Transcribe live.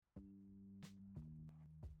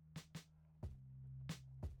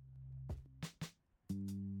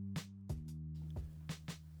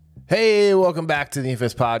Hey, welcome back to the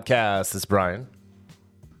Infamous Podcast. This is Brian.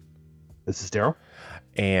 This is Daryl.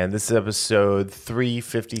 And this is episode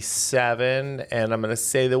 357. And I'm going to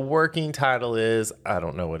say the working title is, I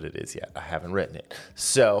don't know what it is yet. I haven't written it.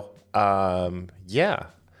 So, yeah.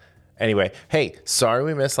 Anyway, hey, sorry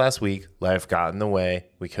we missed last week. Life got in the way.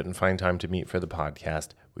 We couldn't find time to meet for the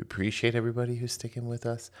podcast. We appreciate everybody who's sticking with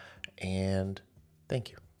us. And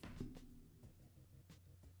thank you.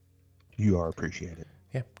 You are appreciated.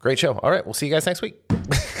 Yeah, great show. All right, we'll see you guys next week.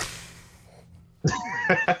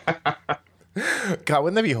 God,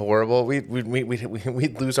 wouldn't that be horrible?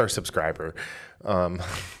 We'd lose our subscriber.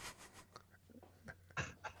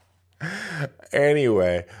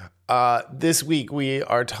 Anyway, this week we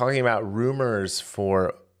are talking about rumors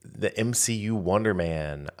for the MCU Wonder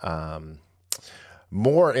Man.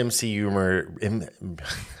 More MCU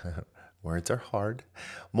words are hard.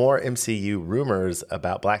 More MCU rumors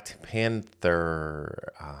about Black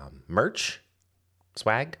Panther merch,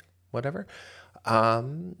 swag, whatever.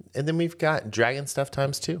 And then we've got Dragon Stuff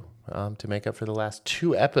 ×2 to make up for the last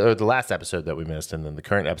the last episode that we missed, and then the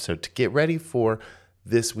current episode to get ready for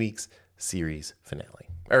this week's series finale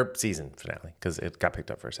or season finale because it got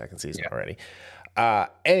picked up for a second season already.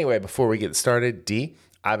 Anyway, before we get started,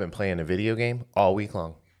 I've been playing a video game all week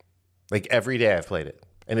long. Like every day I've played it,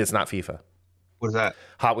 and it's not FIFA. What is that?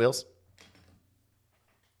 Hot Wheels.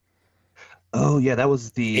 Oh yeah, that was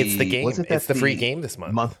the. It's the game. It's the free game this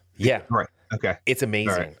month. Yeah. Right. Okay. It's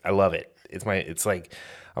amazing. Right. I love it. It's like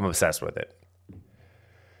I'm obsessed with it.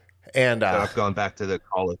 And so I've gone back to the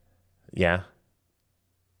Call of. Yeah.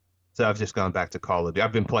 So I've just gone back to Call of Duty.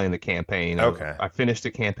 I've been playing the campaign. Okay. I finished the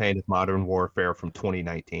campaign of Modern Warfare from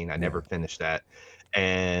 2019. I never finished that.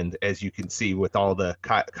 And as you can see with all the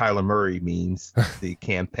Kyler Murray memes, the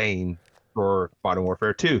campaign for Modern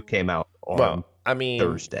Warfare 2 came out on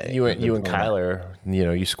Thursday. You and Kyler,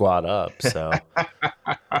 you squad up. So,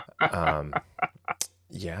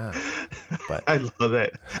 yeah. But I love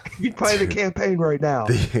it. You play the campaign right now.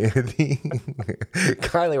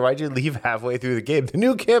 Kyler, why'd you leave halfway through the game? The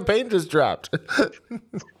new campaign just dropped.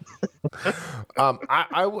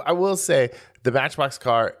 I will say the Matchbox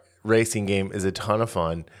car racing game is a ton of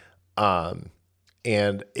fun,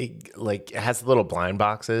 and it has little blind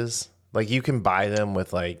boxes. Like you can buy them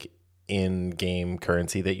with like in-game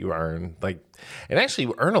currency that you earn. Like, and actually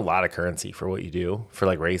you earn a lot of currency for what you do for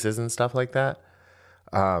like races and stuff like that.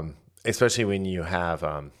 Especially when you have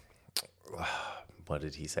what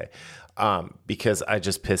did he say? Because I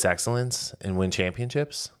just piss excellence and win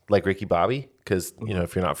championships like Ricky Bobby. Because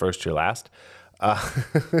if you're not first, you're last.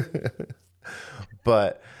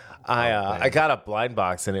 But I got a blind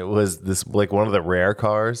box and it was this like one of the rare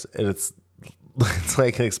cars, and it's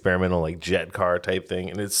like an experimental like jet car type thing,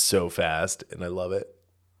 and it's so fast and I love it.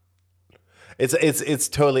 It's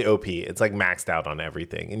totally OP. It's like maxed out on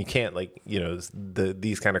everything, and you can't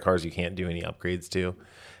these kind of cars you can't do any upgrades to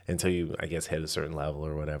until you I guess hit a certain level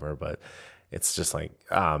or whatever. But it's just like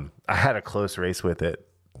I had a close race with it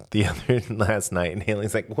the other last night, and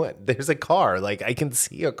Haley's like, "What? There's a car. Like I can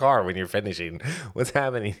see a car when you're finishing. What's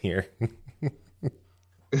happening here?"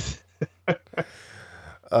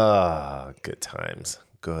 Good times.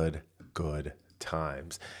 Good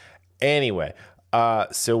times. Anyway,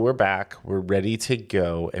 so we're back. We're ready to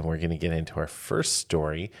go, and we're going to get into our first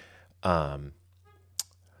story.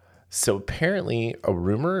 So apparently,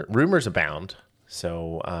 rumors abound.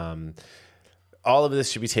 So all of this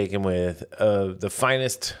should be taken with the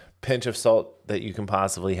finest pinch of salt that you can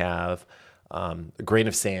possibly have, a grain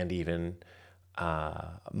of sand even.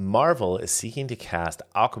 Marvel is seeking to cast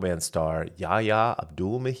Aquaman star Yahya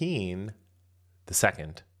Abdul-Mateen II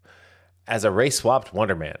as a race-swapped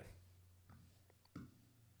Wonder Man.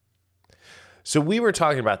 So we were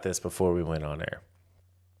talking about this before we went on air.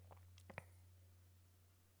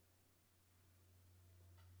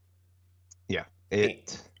 Yeah.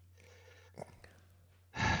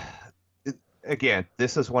 Again,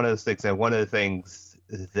 this is one of those things, and one of the things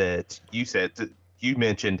that you said, you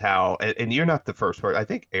mentioned how, and you're not the first person. I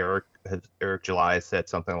think Eric July has said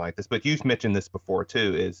something like this, but you've mentioned this before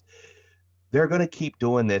too, is they're going to keep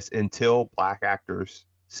doing this until black actors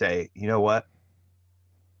say, you know what,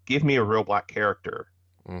 give me a real black character,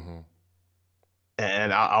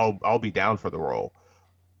 and I'll be down for the role.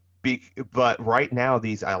 But right now,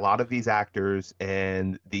 a lot of these actors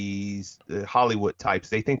and these Hollywood types,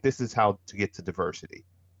 they think this is how to get to diversity.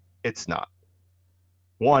 It's not.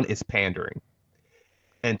 One, it's pandering.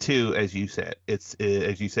 And two, as you said, it's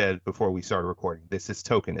as you said before we started recording, this is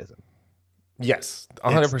tokenism. Yes,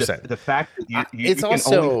 100%. The fact that you it's you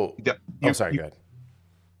also. can only, Go ahead.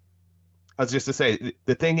 I was just to say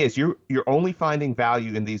the thing is you're only finding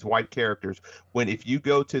value in these white characters when if you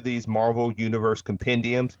go to these Marvel Universe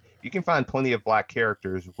compendiums, you can find plenty of black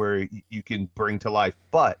characters where you can bring to life,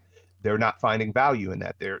 but they're not finding value in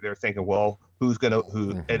that. They're thinking, well, who's gonna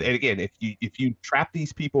who? Hmm. And again, if you trap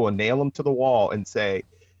these people and nail them to the wall and say,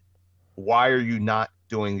 why are you not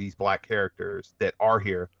doing these black characters that are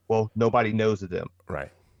here? Well, nobody knows of them. Right.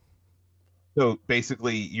 So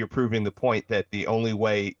basically, you're proving the point that the only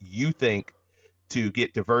way you think to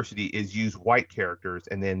get diversity is use white characters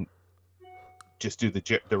and then just do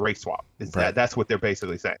the race swap. Is Right. that's what they're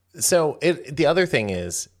basically saying? So the other thing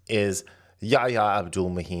is Yahya Abdul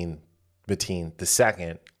Mateen the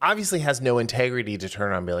second obviously has no integrity to turn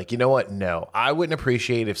around and be like, you know what? No, I wouldn't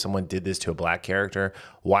appreciate if someone did this to a black character.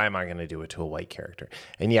 Why am I going to do it to a white character?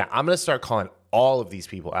 And yeah, I'm going to start calling all of these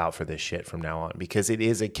people out for this shit from now on because it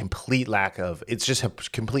is a complete lack of, it's just a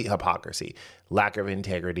complete hypocrisy, lack of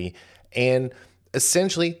integrity. And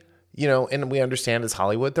essentially, you know, and we understand as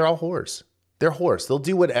Hollywood, they're all whores. They're whores. They'll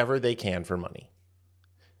do whatever they can for money.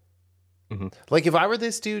 Mm-hmm. Like if I were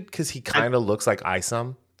this dude, because he kind of looks like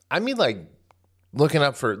Isom, I mean, like looking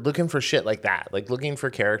for shit like that, like looking for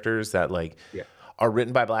characters that like are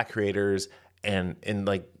written by black creators and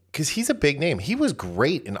like because he's a big name. He was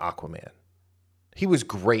great in Aquaman. He was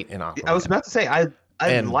great in Aquaman. I was about to say I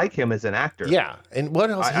like him as an actor. Yeah, and what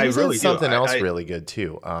else? He was really in something do. else really good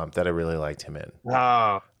too. That I really liked him in.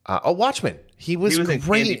 Watchmen. He was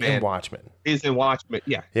great in Watchmen. He's in Watchmen.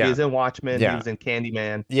 Yeah. He was in Watchmen. Yeah. He was in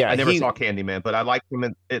Candyman. Yeah, I never saw Candyman, but I liked him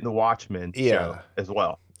in the Watchmen show as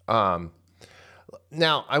well.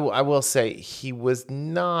 Now, I will say he was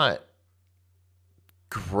not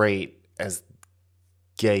great as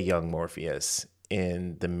gay young Morpheus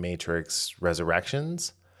in The Matrix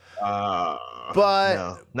Resurrections. But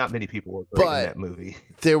no, not many people were great in that movie.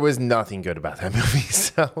 There was nothing good about that movie.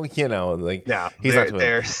 So, you know, like he's not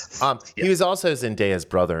there. He was also Zendaya's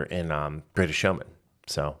brother in Greatest Showman.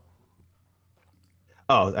 So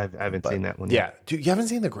I haven't seen that one yet. Yeah. Dude, you haven't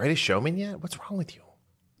seen The Greatest Showman yet? What's wrong with you?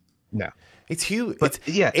 No. It's huge. But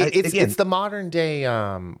it's the modern day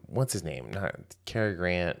what's his name? Not Cary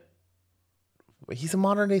Grant. He's a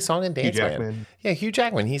modern day song and dance man. Yeah, Hugh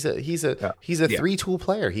Jackman. He's a 3-tool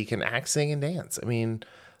player. He can act, sing, and dance. I mean,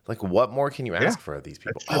 like what more can you ask for these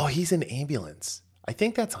people? Oh, he's in Ambulance. I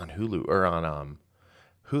think that's on Hulu or on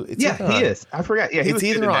who? He is. I forgot. Yeah, he was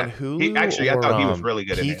either on that. Hulu. I thought he was really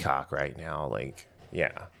good. Peacock right now. Like,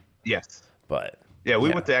 yeah. Yes. But. Yeah,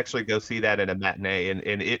 we went to actually go see that in a matinee, and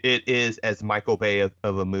it is as Michael Bay of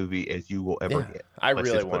a movie as you will ever get. I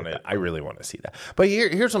really want to see that. But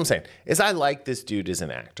here's what I'm saying: is I like this dude as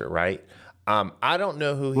an actor, right? I don't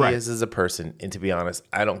know who he is as a person, and to be honest,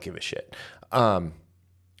 I don't give a shit.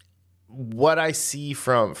 What I see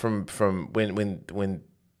from when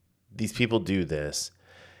these people do this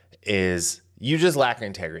is you just lack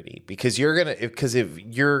integrity because if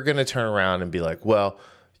you're gonna turn around and be like, well,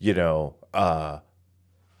 you know.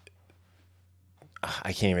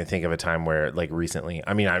 I can't even think of a time where, like, recently.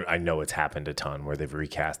 I mean, I know it's happened a ton where they've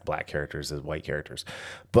recast black characters as white characters,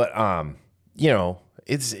 but you know,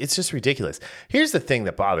 it's just ridiculous. Here's the thing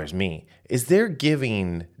that bothers me: is they're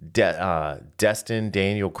giving Destin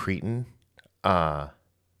Daniel Cretton, and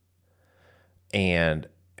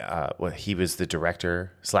he was the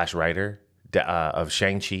director / writer of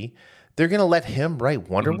Shang-Chi. They're gonna let him write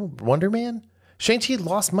Wonder Man. Shang-Chi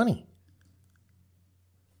lost money.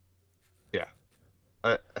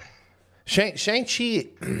 Shang-Chi,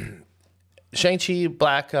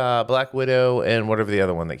 Black Widow, and whatever the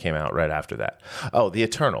other one that came out right after that. Oh, the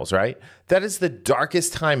Eternals, right? That is the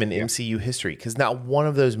darkest time in MCU history because not one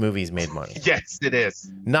of those movies made money. Yes, it is.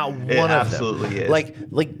 Not one of them. Absolutely is. Like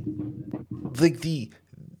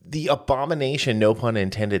the abomination, no pun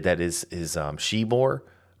intended, that is She-Bor,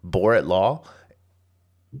 Borat Law,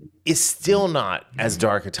 is still not as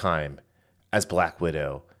dark a time as Black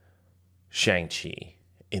Widow, Shang-Chi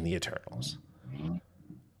in the Eternals.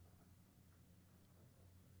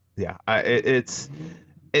 Yeah,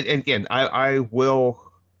 again, I will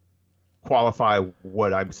qualify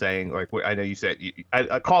what I'm saying. Like I know you said,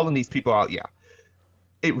 calling these people out. Yeah,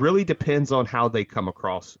 it really depends on how they come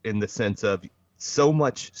across in the sense of so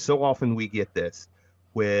often we get this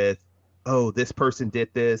with, oh, this person did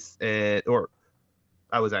this, or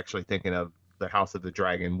I was actually thinking of the House of the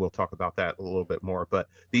Dragon. We'll talk about that a little bit more. But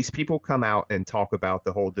these people come out and talk about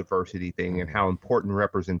the whole diversity thing and how important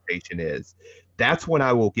representation is. That's when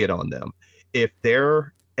I will get on them. If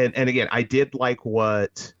they're, and again, I did like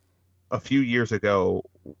what a few years ago,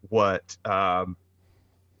 what our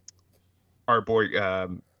boy,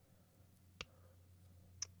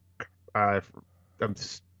 I'm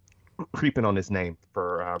creeping on his name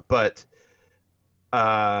but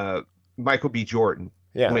Michael B. Jordan,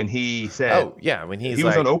 Yeah. when he said, Oh yeah, when he's he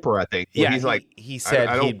was like, on Oprah, I think, where yeah, he's like, he said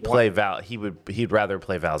I don't he'd want play he'd rather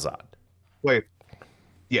play Valzad. play.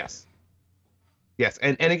 Yes, yes,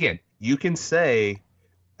 and again, you can say,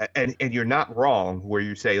 and you're not wrong where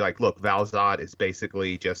you say like, look, Valzad is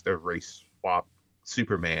basically just a race swap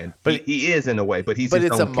Superman. But He is in a way, but he's but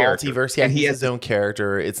his it's a own character, multiverse. Yeah, and he he's has his this, own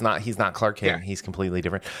character. He's not Clark yeah, Kent. He's completely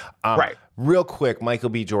different. right. Real quick, Michael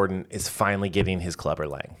B. Jordan is finally getting his Clubber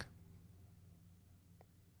Lang.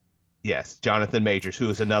 Yes, Jonathan Majors, who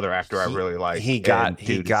is another actor I really like. He got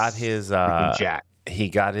his Jack. he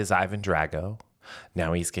got his Ivan Drago.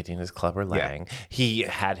 Now he's getting his Clubber Lang. Yeah. He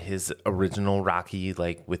had his original Rocky,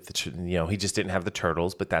 like with the he just didn't have the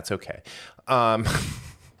turtles, but that's okay. I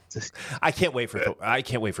can't wait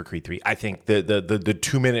for Creed 3. I think the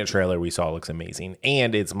 2-minute trailer we saw looks amazing,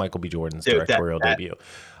 and it's Michael B. Jordan's directorial debut.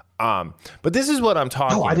 But this is what I'm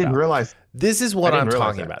talking about. I didn't realize. This is what I'm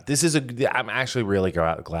talking about. I'm actually really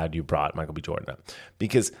glad you brought Michael B. Jordan up,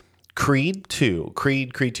 because Creed 2,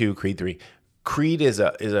 Creed 2, Creed 3. Creed is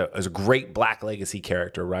a great Black Legacy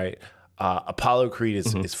character, right? Apollo Creed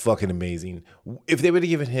is fucking amazing. If they would have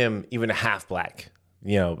given him even a half black,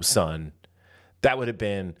 son, that would have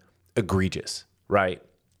been egregious, right?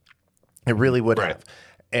 It really would have.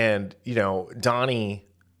 And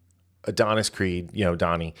Adonis Creed,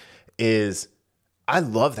 Donnie is. I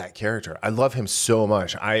love that character. I love him so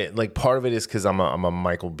much. Part of it is because I'm a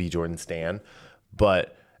Michael B. Jordan stan,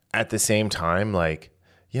 but at the same time,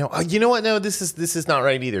 you know what? No, this is not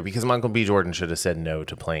right either, because Michael B. Jordan should have said no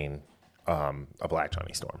to playing a Black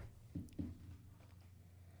Johnny Storm.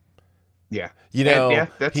 Yeah, yeah,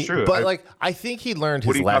 that's true. But I think he learned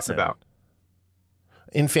his lesson. What are you talking about?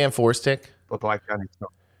 In Fan Four Stick. What Black Johnny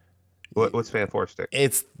Storm? What's Fan Four Stick?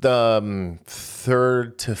 It's the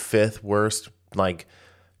third to fifth worst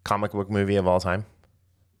comic book movie of all time.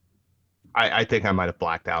 I think I might have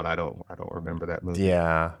blacked out. I don't remember that movie.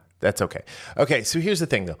 Yeah, that's okay. Okay, so here's the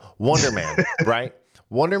thing though. Wonder Man, right?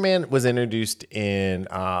 Wonder Man was introduced in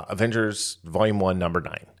Avengers Volume 1, number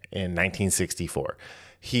 9 in 1964.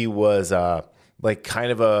 He was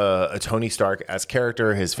kind of a Tony Stark-esque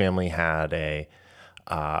character. His family had a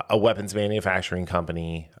weapons manufacturing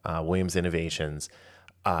company, Williams Innovations,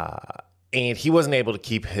 and he wasn't able to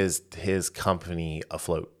keep his company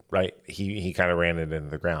afloat. Right, he kind of ran it into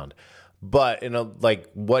the ground. But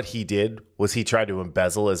what he did was he tried to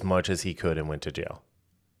embezzle as much as he could and went to jail.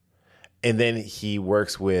 And then he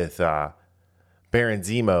works with Baron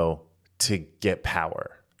Zemo to get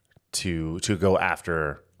power to go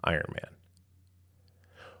after Iron Man.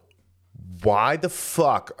 Why the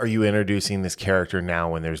fuck are you introducing this character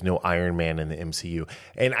now when there's no Iron Man in the MCU?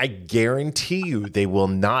 And I guarantee you they will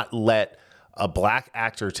not let a black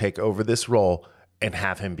actor take over this role and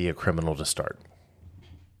have him be a criminal to start.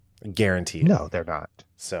 Guaranteed. No, they're not.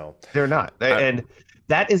 So they're not. And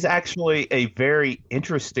that is actually a very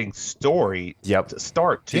interesting story to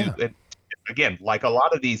start to. Yeah. And again, like a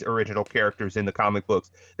lot of these original characters in the comic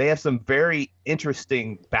books, they have some very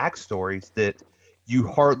interesting backstories that you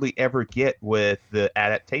hardly ever get with the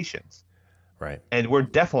adaptations. Right. And we're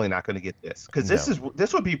definitely not going to get this, because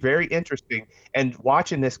this would be very interesting. And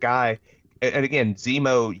watching this guy, and again,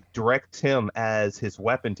 Zemo directs him as his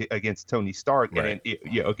weapon against Tony Stark, right.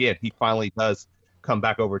 And again, he finally does come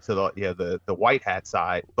back over to the white hat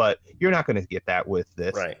side, but you're not going to get that with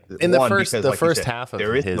this. Right. In the first half of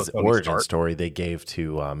his origin story, they gave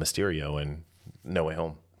to Mysterio in No Way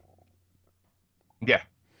Home. Yeah.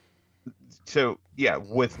 So yeah,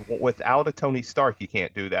 without a Tony Stark, you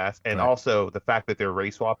can't do that, and right. Also the fact that they're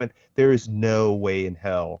race swapping, there is no way in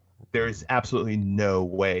hell. There is absolutely no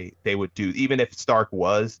way they would do, even if Stark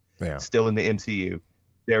was still in the MCU,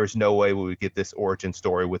 there is no way we would get this origin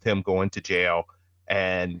story with him going to jail,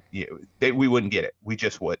 and we wouldn't get it. We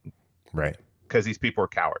just wouldn't. Right. Because these people are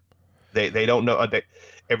cowards. They don't know.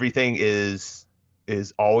 Everything is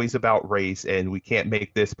always about race, and we can't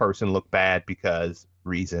make this person look bad because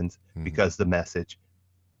reasons, because the message,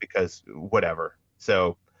 because whatever.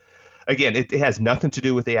 So again, it has nothing to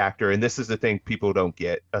do with the actor, and this is the thing people don't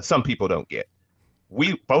get. Some people don't get.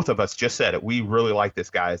 Both of us just said it. We really like this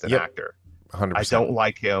guy as an actor. 100%. I don't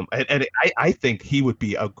like him, and I think he would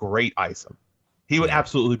be a great Isom. He would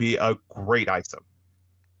absolutely be a great Isom,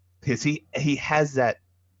 because he has that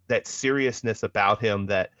seriousness about him,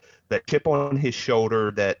 that chip on his shoulder,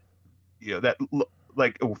 that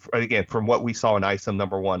again, from what we saw in Isom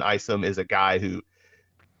 #1, Isom is a guy who.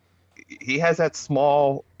 He has that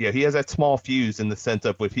small fuse, in the sense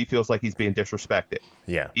of if he feels like he's being disrespected.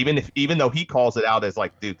 Yeah. Even though he calls it out as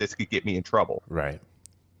dude, this could get me in trouble. Right.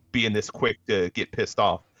 being this quick to get pissed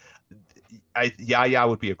off. Yaya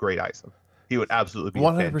would be a great Isom. He would absolutely be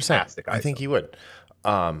 100%. A fantastic Isom. I think he would.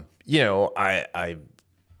 I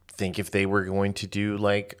think if they were going to do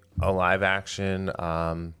like a live action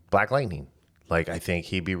Black Lightning, like I think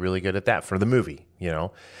he'd be really good at that for the movie.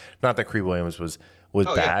 Not that Cree Williams was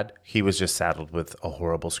bad. Yeah. He was just saddled with a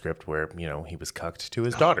horrible script where he was cucked to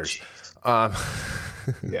his daughters.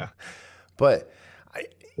 Yeah, but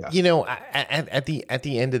at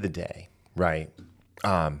the end of the day, right?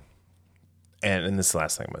 And this is the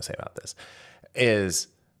last thing I'm going to say about this is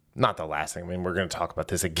not the last thing. I mean, we're going to talk about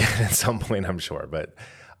this again at some point, I'm sure, but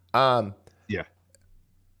yeah,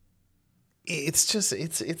 it's just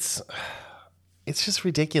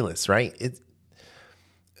ridiculous, right? It's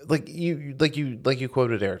like you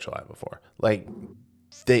quoted Eric July before. Like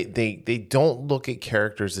they don't look at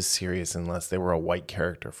characters as serious unless they were a white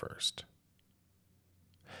character first.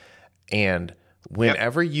 And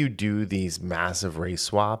whenever you do these massive race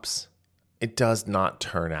swaps, it does not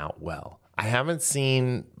turn out well. I haven't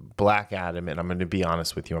seen Black Adam, and I'm going to be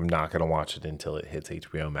honest with you, I'm not going to watch it until it hits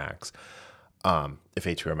HBO Max. If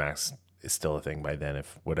HBO Max is still a thing by then,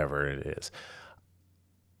 if whatever it is.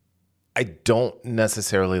 I don't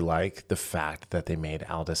necessarily like the fact that they made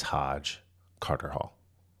Aldous Hodge Carter Hall.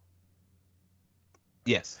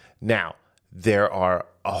 Yes. Now, there are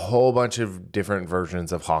a whole bunch of different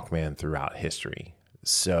versions of Hawkman throughout history.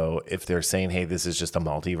 So if they're saying, hey, this is just a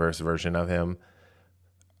multiverse version of him,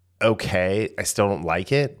 okay. I still don't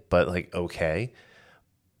like it, but like, okay.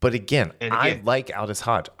 But again, I like Aldous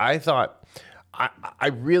Hodge. I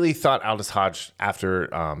really thought Aldous Hodge after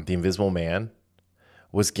The Invisible Man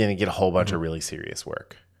was going to get a whole bunch of really serious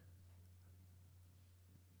work.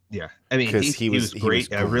 Yeah. I mean, he was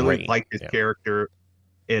great. I really liked his character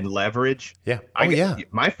in Leverage. Yeah.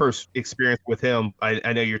 My first experience with him,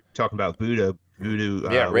 I know you're talking about Voodoo.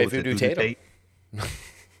 Ray Voodoo Tatum.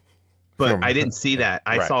 But I didn't see that.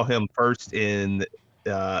 I saw him first in,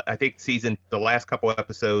 I think the last couple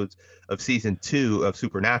episodes of season 2 of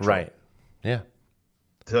Supernatural. Right. Yeah.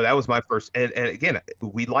 So that was my first. And again,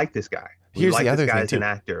 we like this guy. Here's the other thing, as an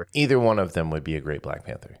actor. Either one of them would be a great Black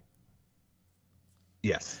Panther.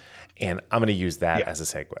 Yes. And I'm going to use that as a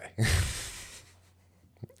segue.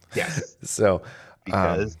 Yes. So,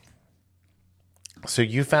 because so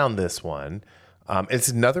you found this one. It's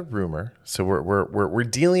another rumor. So we're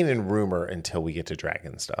dealing in rumor until we get to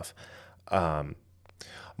dragon stuff.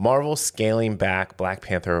 Marvel scaling back Black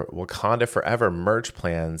Panther Wakanda Forever merch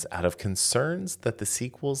plans out of concerns that the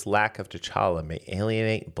sequel's lack of T'Challa may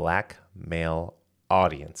alienate Black male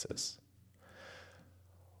audiences.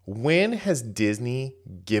 When has Disney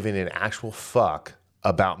given an actual fuck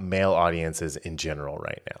about male audiences in general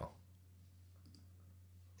right now?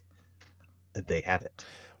 They haven't.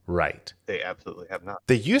 Right. They absolutely have not.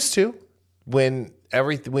 They used to when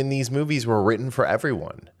these movies were written for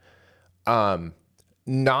everyone. The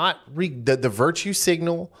virtue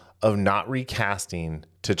signal of not recasting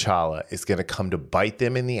T'Challa is going to come to bite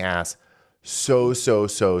them in the ass so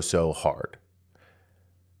hard.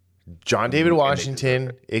 John David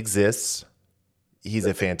Washington exists. He's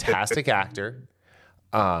a fantastic actor.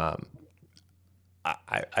 I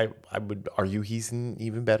would argue he's an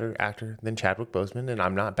even better actor than Chadwick Boseman, and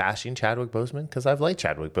I'm not bashing Chadwick Boseman because I've liked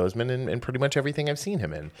Chadwick Boseman in pretty much everything I've seen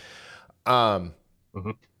him in.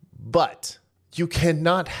 But you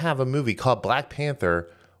cannot have a movie called Black Panther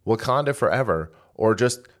Wakanda Forever or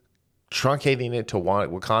just truncating it to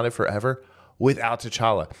Wakanda Forever without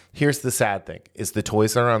T'Challa. Here's the sad thing, is the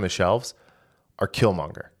toys that are on the shelves are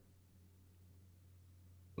Killmonger.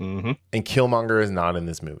 And Killmonger is not in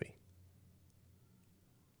this movie.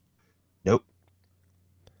 Nope.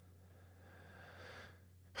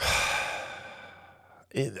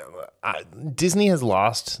 Disney has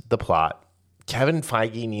lost the plot. Kevin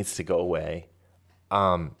Feige needs to go away.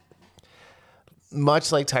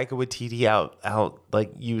 Much like Taika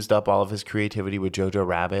Waititi used up all of his creativity with Jojo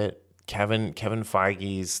Rabbit, Kevin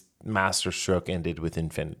Feige's masterstroke ended with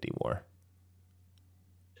Infinity War.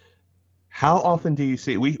 How often do you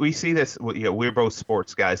see we see this? We're both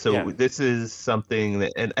sports guys, so this is something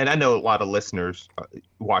that, and I know a lot of listeners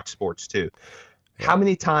watch sports too. Yeah. How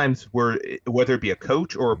many times whether it be a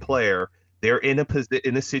coach or a player, they're in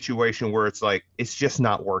a situation where it's like it's just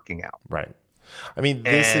not working out. Right. I mean,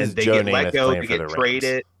 this is they Joe get let Namath go, playing they for get the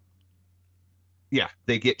traded. Rams. Yeah,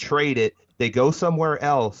 they get traded. They go somewhere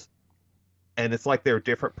else, and it's like they're a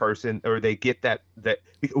different person, or they get that.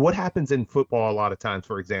 What happens in football a lot of times,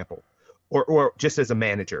 for example, or just as a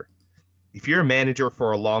manager, if you're a manager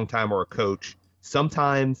for a long time or a coach,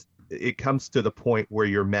 sometimes it comes to the point where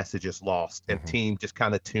your message is lost and team just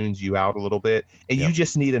kind of tunes you out a little bit, and you Yep.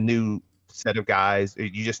 just need a new set of guys.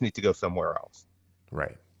 You just need to go somewhere else.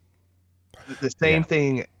 Right. The same Yeah.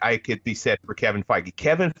 thing I could be said for Kevin Feige.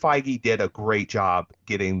 Kevin Feige did a great job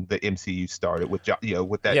getting the MCU started with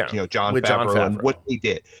with that Yeah, John with Jon Favreau and Favreau. what he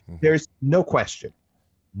did. There's no question.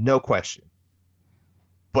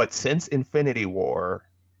 But since Infinity War,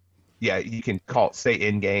 yeah, you can say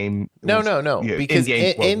Endgame. No. Because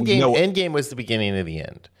Endgame was the beginning of the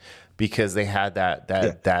end, because they had that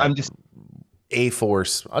I'm just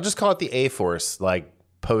A-Force. I'll just call it the A-Force, like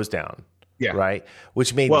pose down. Yeah. Right.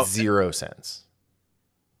 Which made zero sense.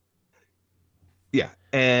 Yeah.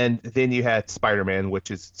 And then you had Spider-Man, which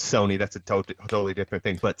is Sony. That's a totally different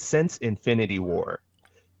thing. But since Infinity War,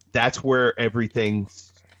 that's where everything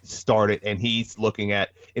started. And he's looking at,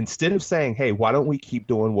 instead of saying, hey, why don't we keep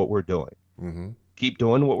doing what we're doing? Keep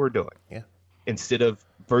doing what we're doing. Yeah. Instead of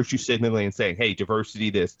virtue signaling and saying, hey, diversity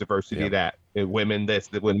this, diversity that, and women this,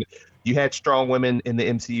 the women. You had strong women in the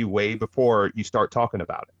MCU way before you start talking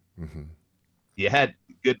about it. You had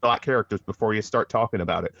good black characters before you start talking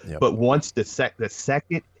about it. Yep. But once the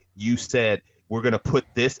second you said, we're going to put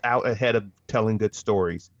this out ahead of telling good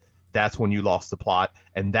stories, that's when you lost the plot.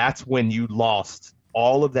 And that's when you lost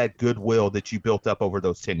all of that goodwill that you built up over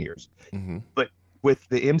those 10 years. But with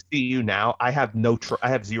the MCU now, I have I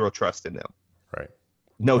have zero trust in them. Right.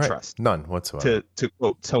 No trust. None whatsoever. To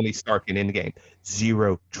quote Tony Stark in Endgame,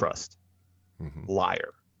 zero trust.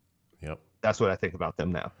 Liar. Yep. That's what I think about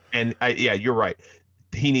them now. And you're right.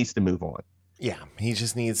 He needs to move on. Yeah, he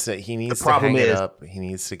just needs to. He needs The problem to hang is- it up. He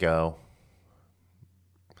needs to go.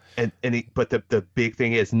 But the big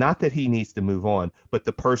thing is not that he needs to move on, but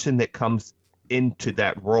the person that comes into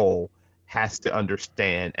that role has to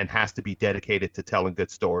understand and has to be dedicated to telling good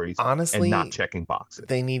stories. Honestly, and not checking boxes.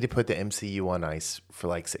 They need to put the MCU on ice for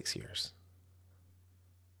like 6 years.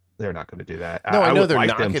 They're not going to do that. No, I know would they're like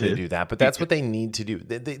not them going to do that, but that's what they need to do.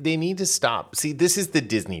 They need to stop. See, this is the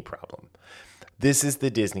Disney problem. This is the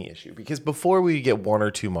Disney issue, because before we get 1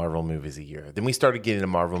 or 2 Marvel movies a year, then we started getting a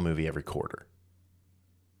Marvel movie every quarter.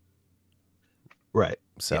 Right.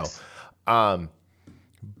 So, Yes.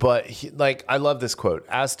 but I love this quote.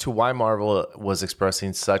 As to why Marvel was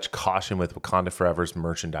expressing such caution with Wakanda Forever's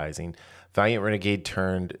merchandising, Valiant Renegade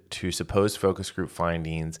turned to supposed focus group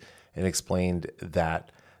findings and explained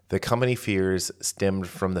that the company fears stemmed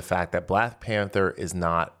from the fact that Black Panther is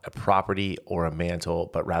not a property or a mantle,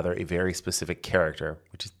 but rather a very specific character,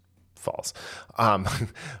 which is false,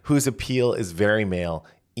 whose appeal is very male,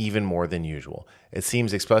 even more than usual. It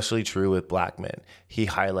seems especially true with black men. He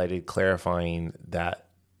highlighted, clarifying that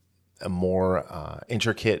a more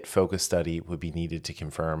intricate focus study would be needed to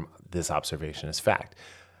confirm this observation as fact.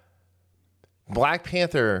 Black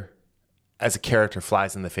Panther as a character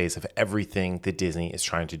flies in the face of everything that Disney is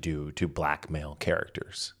trying to do to black male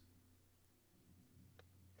characters.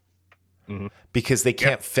 Because they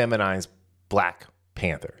can't feminize Black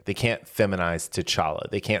Panther. They can't feminize T'Challa.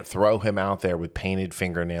 They can't throw him out there with painted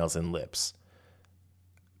fingernails and lips.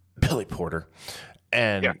 Billy Porter.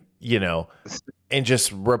 And, and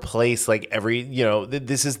just replace every,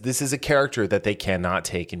 this is a character that they cannot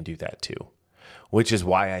take and do that to, which is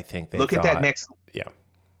why I think they Look at that next. Yeah.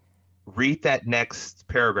 Read that next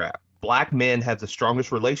paragraph. Black men have the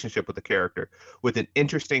strongest relationship with the character, with an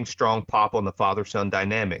interesting, strong pop on the father-son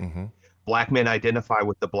dynamic. Black men identify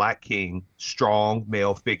with the Black King, strong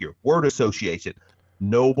male figure. Word association,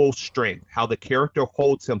 noble strength, how the character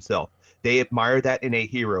holds himself. They admire that in a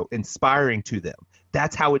hero, inspiring to them.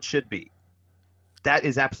 That's how it should be. That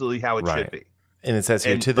is absolutely how it should be. And it says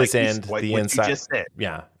here, to this end, the insider, just said.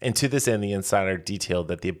 Yeah. And to this end, the insider detailed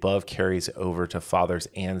that the above carries over to fathers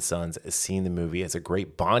and sons, as seeing the movie as a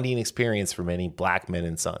great bonding experience for many black men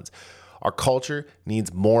and sons. Our culture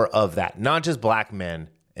needs more of that. Not just black men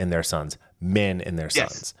and their sons, men and their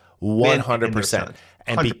sons. 100%.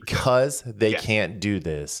 And because they can't do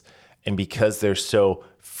this, and because they're so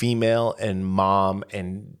female and mom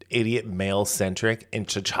and idiot male centric, and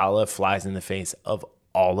T'Challa flies in the face of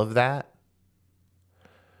all of that,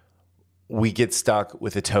 we get stuck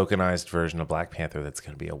with a tokenized version of Black Panther that's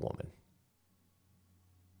going to be a woman.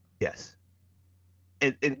 Yes.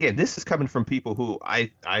 And again, this is coming from people who I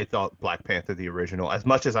thought Black Panther, the original, as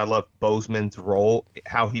much as I love Boseman's role,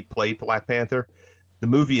 how he played Black Panther, the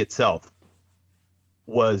movie itself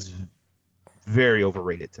was very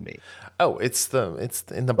overrated to me. Oh, it's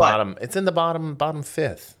in the bottom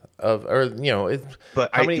fifth of, or But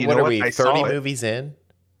how many? What are we? 30 movies movies in?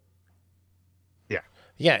 Yeah.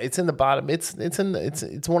 Yeah, it's in the bottom. It's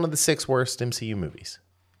one of the 6 worst MCU movies.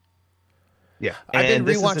 Yeah. I've been And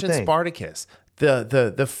this is the rewatching thing. Spartacus.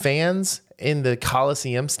 the fans in the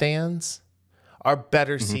Coliseum stands are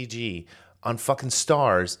better CG on fucking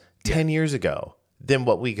stars 10 years ago than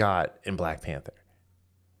what we got in Black Panther.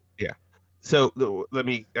 Yeah. So let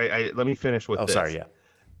me finish with Oh, this. sorry, yeah.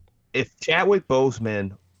 If Chadwick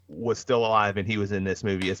Boseman was still alive and he was in this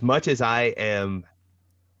movie, as much as I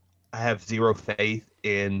have zero faith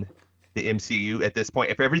in the MCU at this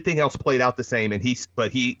point. If everything else played out the same and he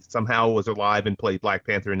somehow was alive and played Black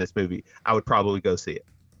Panther in this movie, I would probably go see it.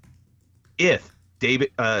 If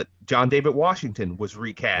John David Washington was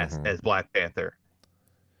recast as Black Panther,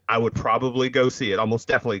 I would probably go see it. Almost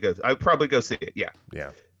definitely go. I would probably go see it. Yeah.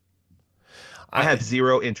 Yeah. I have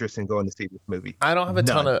zero interest in going to see this movie. I don't have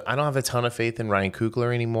a ton of faith in Ryan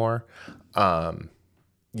Coogler anymore.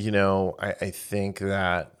 You know, I think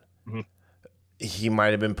that he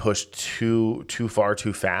might have been pushed too far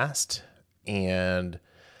too fast, and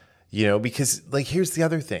you know, because like here's the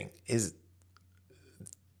other thing is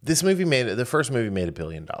the first movie made $1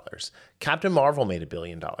 billion. Captain Marvel made $1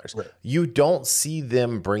 billion. Right. You don't see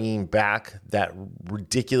them bringing back that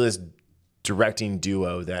ridiculous directing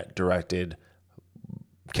duo that directed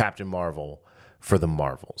Captain Marvel for the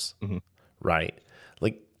Marvels, right?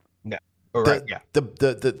 Like, no, right, yeah. The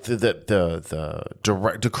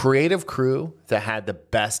creative crew that had the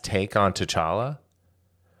best take on T'Challa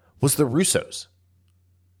was the Russos.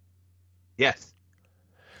 Yes.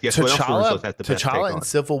 T'Challa in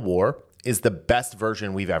Civil War is the best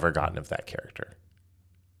version we've ever gotten of that character.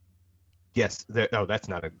 Yes. That's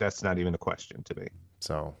not even a question to me.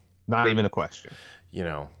 So not even a question. You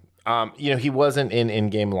know, he wasn't in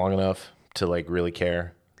Endgame long enough to like really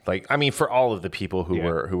care. Like, I mean, for all of the people who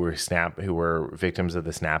were victims of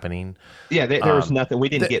the snapping. Yeah, there was nothing. We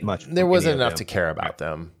didn't get much. There wasn't enough to care about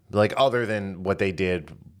them, like other than what they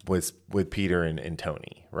did with Peter and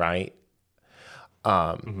Tony, right?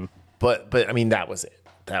 But I mean, that was it.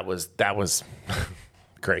 That was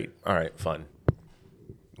great. All right, fun.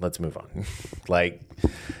 Let's move on. Like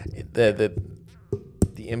the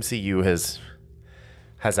MCU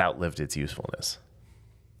has outlived its usefulness.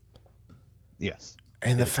 Yes.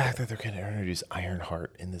 And the fact that they're going to introduce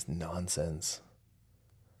Ironheart in this nonsense.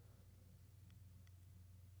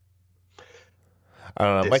 I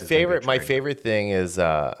don't know. My favorite thing is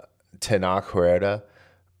Tenoch Huerta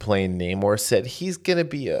playing Namor said he's going to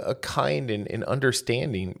be a kind and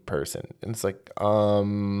understanding person. And it's like,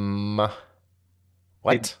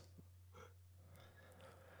 what?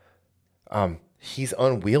 He's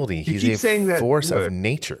unwieldy. He's a force of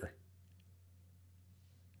nature.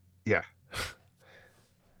 Yeah.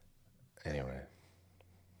 Anyway.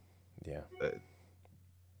 Yeah.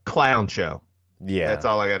 Clown show. Yeah. That's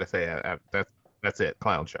all I got to say. That's it.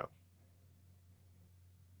 Clown show.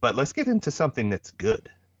 But let's get into something that's good.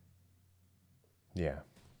 Yeah.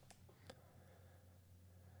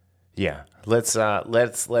 Yeah. Let's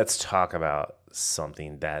talk about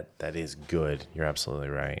something that is good. You're absolutely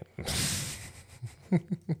right.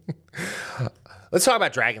 Let's talk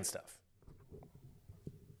about dragon stuff.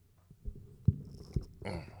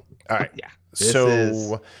 All right. Yeah.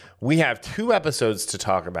 So we have 2 episodes to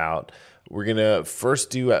talk about. We're going to first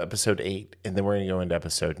do episode 8, and then we're going to go into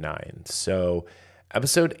episode 9. So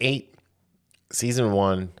episode 8, season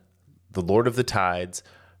 1, The Lord of the Tides,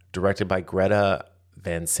 directed by Greta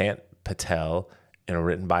Van Sant Patel and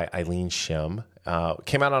written by Eileen Shim.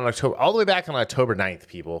 Came out on all the way back on October 9th,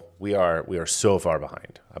 people. We are so far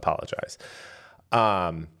behind. I apologize.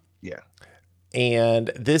 Yeah. And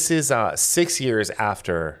this is 6 years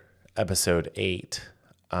after episode 8,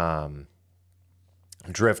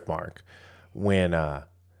 Driftmark, when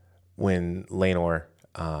Laenor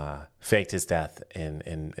faked his death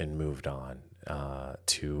and moved on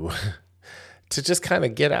to just kind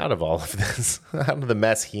of get out of all of this, out of the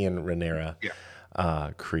mess he and Rhaenyra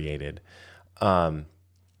created. And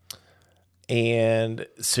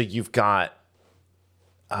so you've got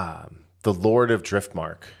the Lord of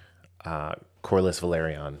Driftmark, Corlys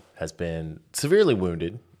Velaryon, has been severely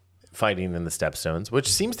wounded fighting in the Stepstones, which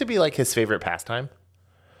seems to be like his favorite pastime.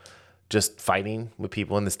 Just fighting with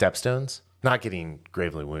people in the Stepstones, not getting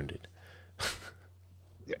gravely wounded.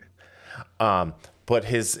 Yeah. But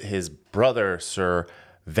his brother, Sir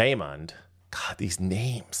Vaemond, God, these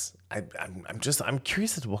names. I'm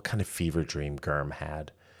curious as to what kind of fever dream Gurm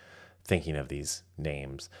had thinking of these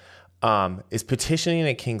names. Is petitioning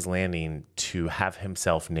at King's Landing to have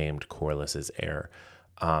himself named Corlys's heir,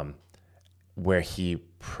 where he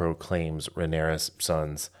proclaims Rhaenyra's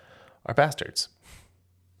sons are bastards.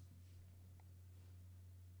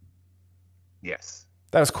 Yes.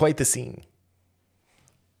 That was quite the scene.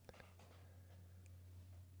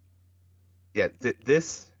 Yeah,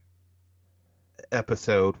 this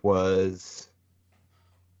episode was.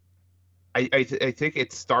 I think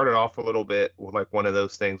it started off a little bit with like one of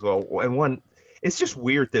those things. Well, and one, it's just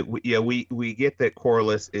weird that we get that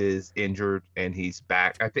Corliss is injured and he's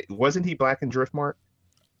back. I think wasn't he back in Driftmark,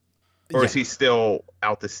 or Yeah. is he still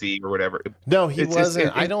out to sea or whatever? No, he It's just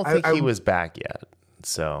wasn't. I don't think he was back yet.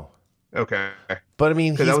 So, okay. but I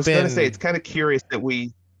mean, Because I he's was going to say been. it's kind of curious that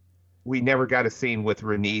we never got a scene with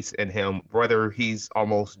Renice and him, whether he's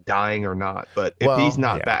almost dying or not. But if he's Well,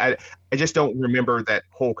 not yeah. back, I just don't remember that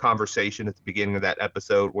whole conversation at the beginning of that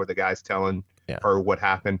episode where the guy's telling Yeah. her what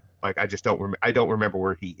happened. Like I just don't I don't remember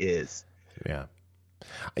where he is. Yeah.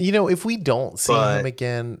 If we don't see him But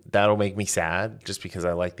again, that'll make me sad just because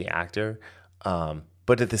I like the actor.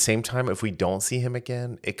 But at the same time, if we don't see him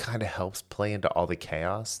again, it kind of helps play into all the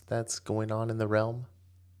chaos that's going on in the realm.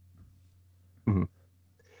 mhm.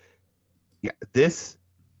 Yeah,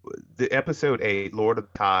 the episode 8, Lord of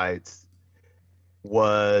the Tides,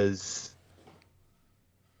 was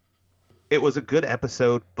it was a good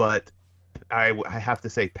episode, but I have to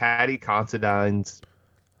say Patty Considine's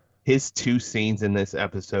his two scenes in this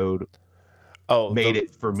episode Oh, made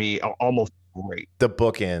it for me almost great. the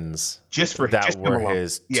bookends Just for that just him were alone.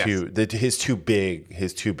 his Yes. his two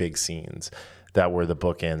big scenes that were the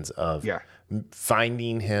bookends of Yeah.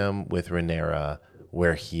 finding him with Rhaenyra,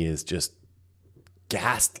 where he is just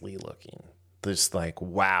ghastly looking, just like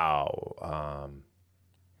wow.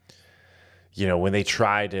 When they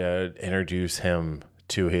try to introduce him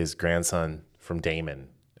to his grandson from Daemon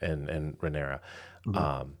and Rhaenyra,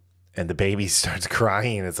 and the baby starts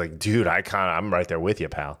crying, it's like, dude, I'm right there with you,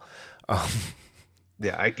 pal.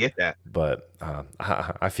 Yeah, I get that. But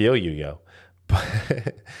I feel you, yo.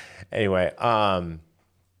 But anyway,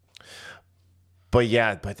 but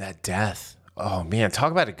that death. Oh man,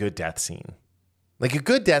 talk about a good death scene. Like a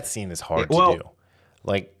good death scene is hard to do.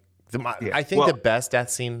 Like I think the best death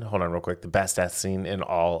scene. Hold on, real quick. The best death scene in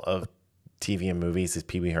all of TV and movies is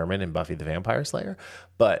Pee Wee Herman and Buffy the Vampire Slayer.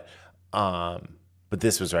 But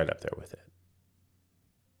this was right up there with it.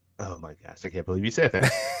 Oh my gosh, I can't believe you said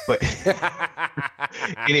that. But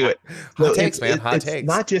anyway, hot takes, man. Hot it's takes.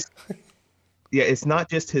 not just it's not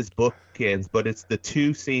just his bookends, but it's the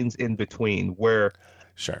two scenes in between where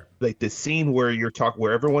Sure. like the scene where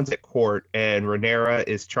where everyone's at court and Rhaenyra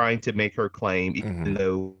is trying to make her claim, even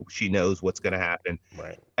though she knows what's going to happen.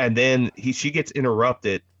 Right. And then she gets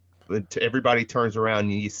interrupted. Everybody turns around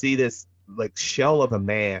and you see this like shell of a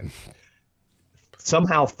man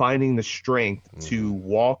somehow finding the strength to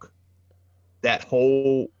walk that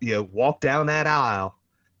whole, walk down that aisle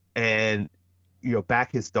and,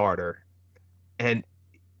 back his daughter. And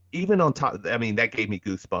even on top, I mean, that gave me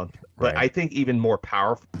goosebumps. But Right. I think even more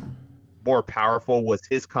powerful was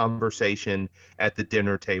his conversation at the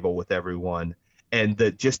dinner table with everyone, and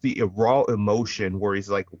the raw emotion where he's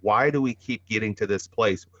like, "Why do we keep getting to this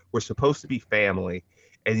place? We're supposed to be family."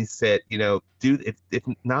 And he said, if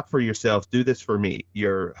not for yourselves, do this for me,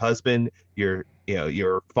 your husband, your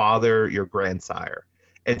father, your grandsire.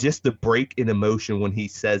 And just the break in emotion when he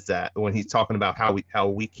says that, when he's talking about how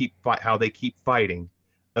they keep fighting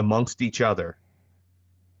amongst each other,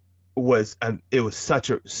 it was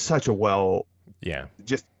such a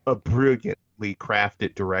just a brilliantly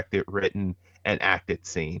crafted, directed, written, and acted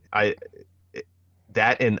scene.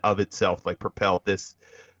 That in of itself like propelled this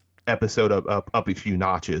episode up a few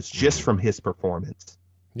notches just from his performance.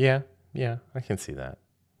 Yeah, I can see that,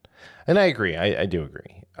 and I agree. I do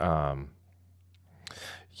agree. I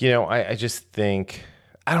just think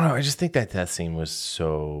I don't know. I just think that scene was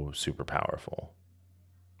so super powerful.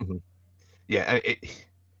 Mm-hmm. Yeah,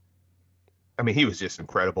 I mean, he was just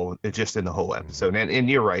incredible, just in the whole episode. And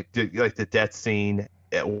you're right, like the death scene,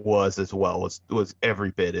 it was as well was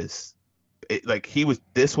every bit as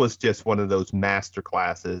this was just one of those master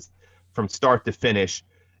classes from start to finish.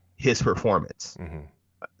 His performance. Mm-hmm.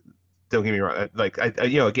 Don't get me wrong. Like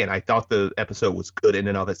again, I thought the episode was good in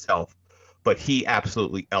and of itself, but he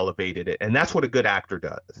absolutely elevated it, and that's what a good actor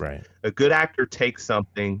does. Right. A good actor takes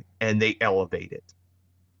something and they elevate it,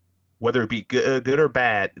 whether it be good or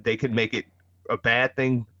bad. They can make it a bad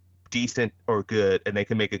thing decent or good, and they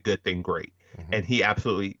can make a good thing great. Mm-hmm. And he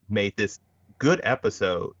absolutely made this good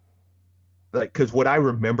episode. Like, because what I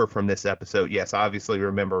remember from this episode, yes, I obviously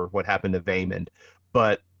remember what happened to Vaymond,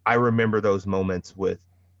 but I remember those moments with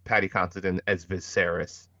Patty Considine as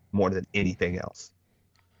Viserys more than anything else.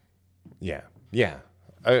 Yeah.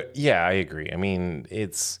 I agree. I mean,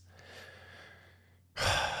 it's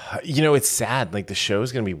it's sad. Like the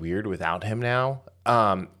show's gonna be weird without him now.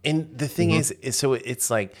 And the thing is so it's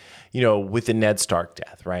like, with the Ned Stark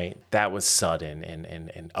death, right? That was sudden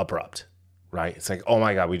and abrupt, right? It's like, oh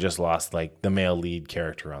my God, we just lost like the male lead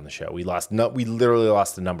character on the show. We literally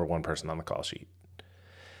lost the number one person on the call sheet.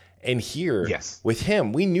 And here Yes. with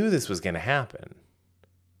him, we knew this was going to happen.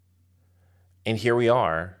 And here we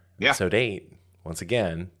are, episode 8, once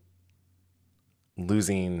again,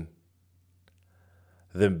 losing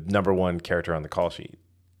the number one character on the call sheet.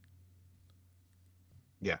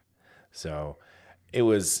 Yeah. So it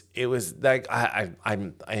was like I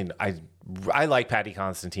like Patty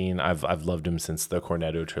Constantine. I've loved him since the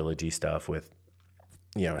Cornetto trilogy stuff with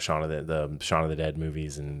Shaun of the Dead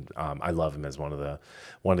movies, and I love him as one of the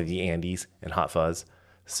Andys in Hot Fuzz.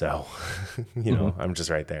 So I'm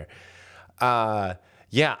just right there. I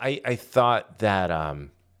thought that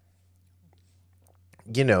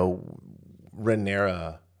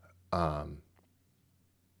Rhaenyra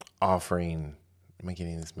offering. Am I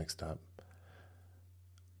getting this mixed up?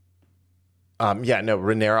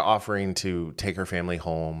 Rhaenyra offering to take her family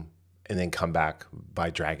home and then come back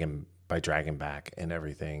by dragon back and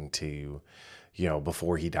everything to,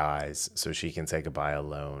 before he dies, so she can say goodbye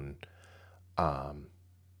alone.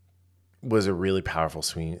 Was a really powerful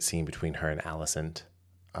scene between her and Alicent.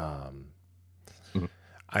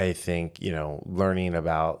 I think learning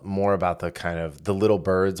more about the kind of the little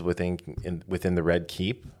birds within the Red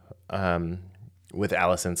Keep, with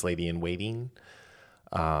Alicent's lady in waiting,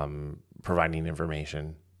 providing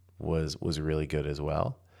information was really good as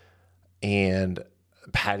well. And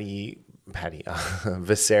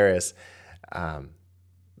Viserys,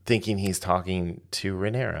 thinking he's talking to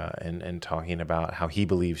Rhaenyra and talking about how he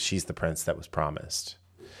believes she's the prince that was promised.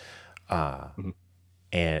 And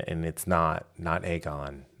it's not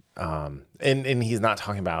Aegon. And he's not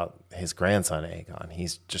talking about his grandson Aegon.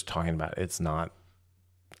 He's just talking about it's not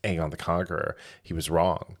Aegon the Conqueror. He was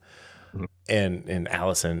wrong. And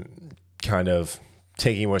Alicent kind of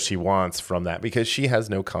taking what she wants from that because she has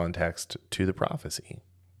no context to the prophecy.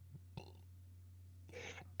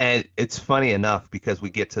 And it's funny enough because we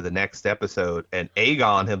get to the next episode and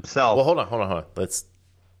Aegon himself. Well, hold on. Let's.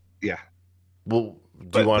 Yeah. Well,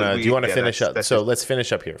 do you want to finish up? So let's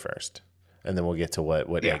finish up here first, and then we'll get to what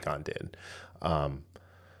Aegon did.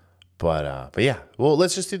 But yeah. Well,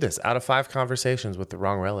 let's just do this. Out of 5 conversations with the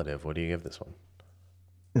wrong relative, what do you give this one?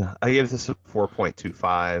 I give this a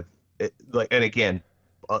 4.25. And again,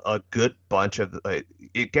 a good bunch of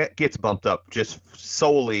it gets bumped up just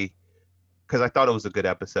solely because I thought it was a good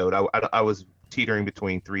episode. I was teetering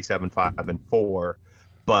between 3.75 and 4,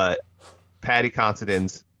 but Patty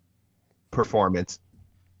Considine's performance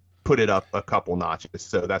put it up a couple notches.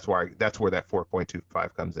 So that's where that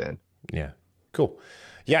 4.25 comes in. Yeah, cool.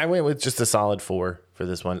 Yeah, I went with just a solid 4 for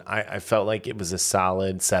this one. I felt like it was a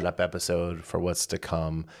solid setup episode for what's to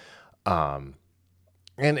come. And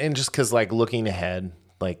just because like looking ahead,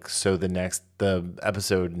 like, so the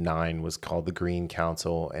episode 9 was called The Green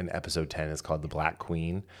Council and episode 10 is called The Black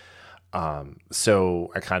Queen.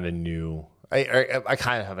 So I kind of knew, I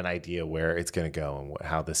kind of have an idea where it's going to go and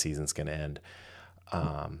how the season's going to end.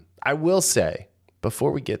 I will say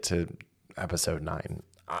before we get to episode 9,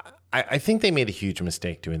 I think they made a huge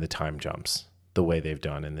mistake doing the time jumps the way they've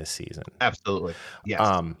done in this season. Absolutely.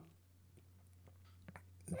 Yes.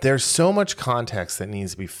 There's so much context that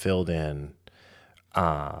needs to be filled in.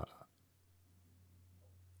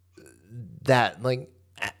 That like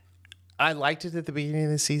I liked it at the beginning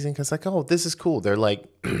of the season because like, oh, this is cool. They're like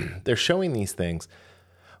they're showing these things,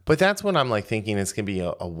 but that's when I'm like thinking it's gonna be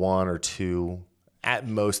a 1 or 2, at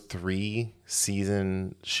most 3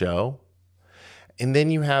 season show, and then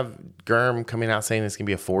you have Germ coming out saying it's gonna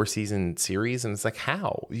be a 4 season series, and it's like,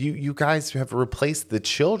 how you guys have replaced the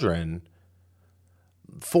children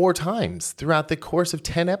 4 times throughout the course of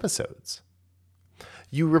 10 episodes.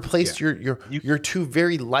 You replaced your 2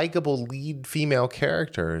 very likable lead female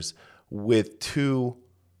characters with 2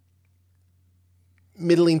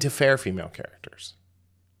 middling to fair female characters.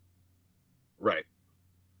 Right.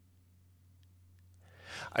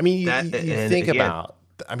 I mean, you think about.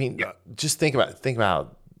 I mean, just think about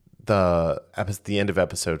the end of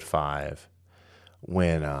episode 5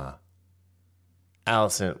 when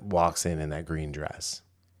Alicent walks in that green dress,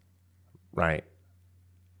 right?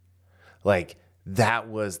 Like, that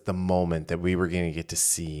was the moment that we were going to get to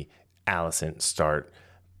see Alicent start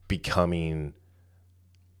becoming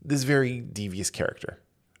this very devious character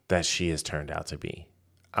that she has turned out to be.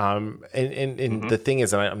 And the thing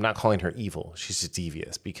is, I'm not calling her evil. She's just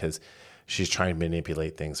devious because she's trying to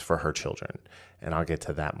manipulate things for her children. And I'll get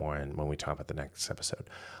to that more when we talk about the next episode.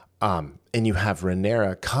 And you have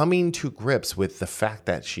Rhaenyra coming to grips with the fact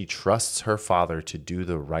that she trusts her father to do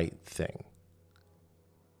the right thing.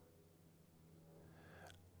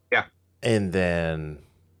 Yeah. And then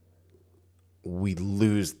we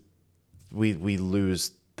lose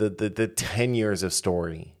the 10 years of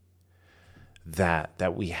story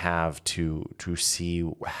that we have to see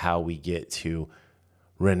how we get to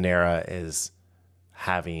Rhaenyra is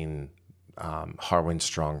having Harwin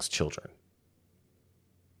Strong's children.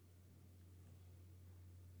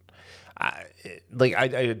 I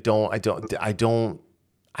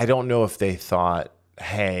don't know if they thought,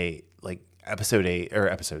 hey, like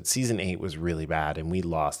season 8 was really bad and we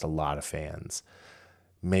lost a lot of fans.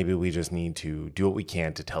 Maybe we just need to do what we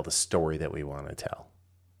can to tell the story that we want to tell.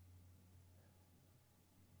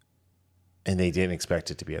 And they didn't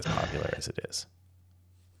expect it to be as popular as it is.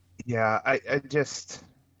 Yeah, I just,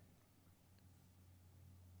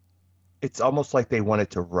 it's almost like they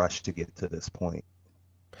wanted to rush to get to this point.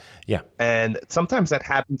 Yeah. And sometimes that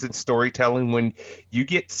happens in storytelling when you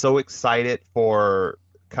get so excited for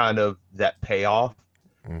kind of that payoff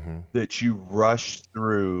that you rush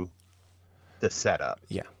through the setup.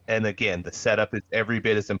 Yeah. And again, the setup is every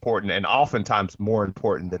bit as important and oftentimes more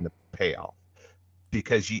important than the payoff,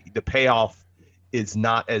 because the payoff is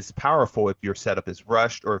not as powerful if your setup is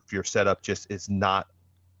rushed or if your setup just is not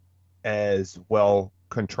as well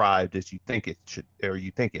contrived as you think it should, or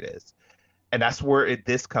you think it is. And that's where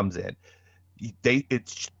this comes in.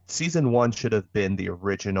 Season 1 should have been the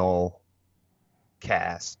original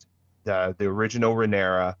cast, the original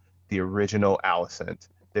Rhaenyra, the original Alicent.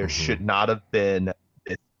 There should not have been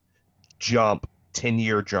this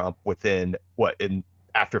 10-year jump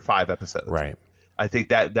after 5 episodes. Right. I think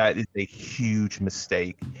that is a huge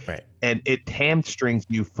mistake. Right. And it hamstrings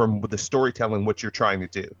you from the storytelling, what you're trying to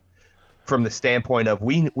do. From the standpoint of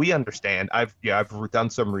we understand. I've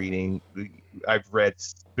done some reading. I've read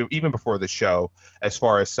even before the show as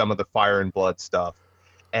far as some of the Fire and Blood stuff,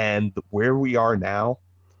 and where we are now,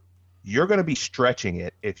 you're going to be stretching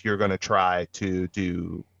it if you're going to try to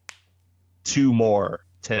do 2 more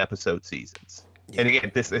 10-episode seasons. Yeah. And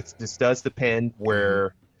again, this does depend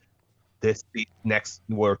where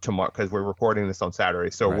tomorrow, because we're recording this on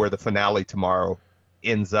Saturday, so where the finale tomorrow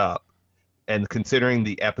ends up. And considering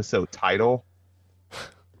the episode title,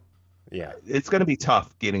 yeah, it's going to be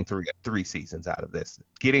tough getting 3 seasons out of this.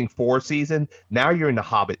 Getting 4 seasons, now you're in the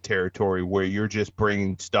Hobbit territory where you're just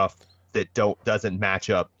bringing stuff that doesn't match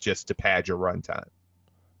up just to pad your runtime.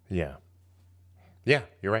 Yeah, yeah,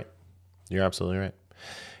 you're right. You're absolutely right.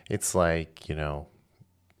 It's like,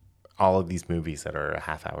 all of these movies that are a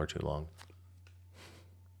half hour too long.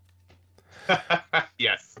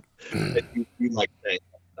 Yes, you like that.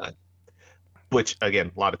 Which,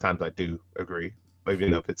 again, a lot of times I do agree.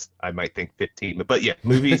 Even if I might think 15. But yeah,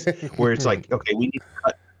 movies where it's like, okay,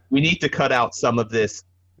 we need to cut out some of this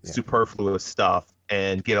superfluous stuff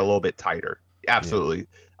and get a little bit tighter. Absolutely. Yeah.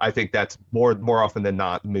 I think that's more often than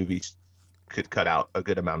not, movies could cut out a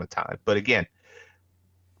good amount of time. But again,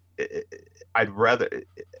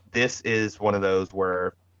 this is one of those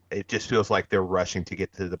where it just feels like they're rushing to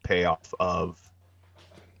get to the payoff of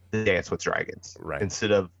the Dance with Dragons. Right.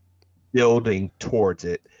 Instead of building towards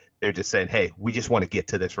it, they're just saying, hey, we just want to get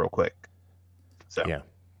to this real quick. So yeah.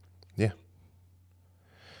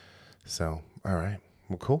 So all right,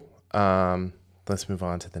 well, cool. Let's move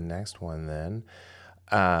on to the next one then.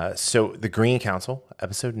 So the Green Council,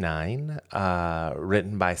 episode 9,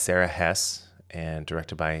 written by Sarah Hess and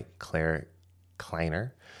directed by Claire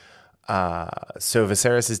Kleiner. So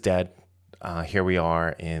Viserys is dead. Here we are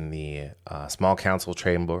in the small council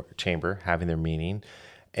chamber having their meeting.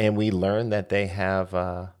 And we learn that they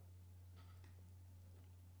have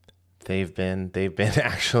they've been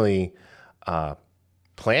actually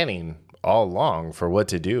planning all along for what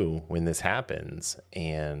to do when this happens,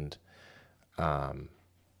 and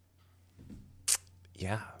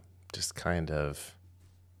just kind of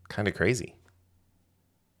crazy.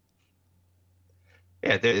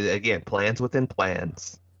 Yeah, again, plans within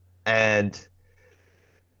plans, and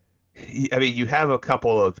I mean, you have a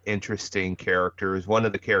couple of interesting characters. One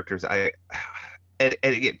of the characters, and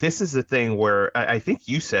again, this is the thing where I think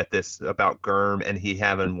you said this about Gurm and he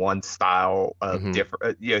having one style of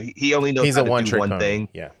different. He only knows how to do one thing.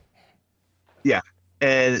 Yeah.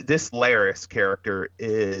 And this Larys character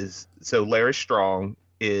Larys Strong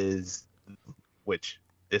which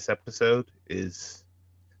this episode is.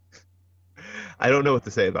 I don't know what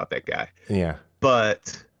to say about that guy. Yeah,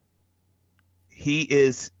 but he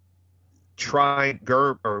is.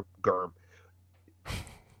 Gurm.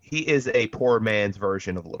 He is a poor man's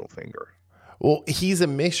version of Littlefinger. Well, he's a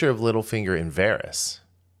mixture of Littlefinger and Varys.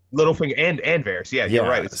 Littlefinger and Varys. Yeah, you're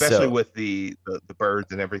right. Especially with the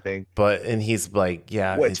birds and everything. And he's like,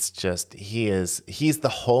 it's just he's the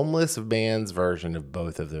homeless man's version of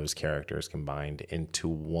both of those characters combined into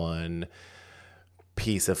one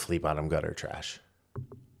piece of flea bottom gutter trash.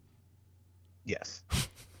 Yes.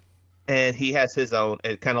 And he has his own,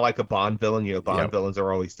 kind of like a Bond villain. Bond villains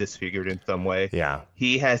are always disfigured in some way. Yeah.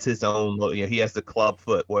 He has his own, he has the club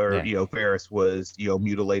foot where, Varys was,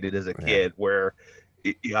 mutilated as a kid, where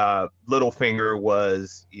Littlefinger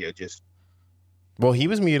was, just. Well, he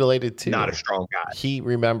was mutilated too. Not a strong guy. He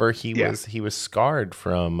was scarred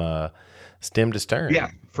from stem to stern. Yeah.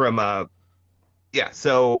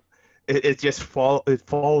 So it just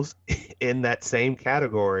falls in that same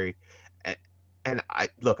category. And I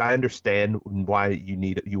understand why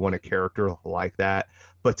you want a character like that,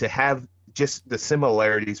 but to have just the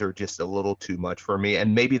similarities are just a little too much for me.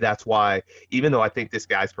 And maybe that's why, even though I think this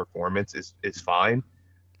guy's performance is fine,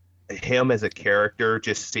 him as a character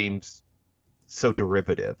just seems so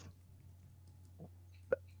derivative.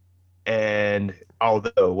 And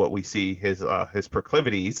although what we see his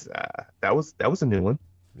proclivities, that was a new one.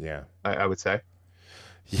 Yeah, I would say.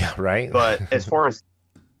 Yeah, right. But as far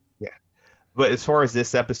as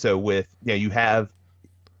this episode with, you have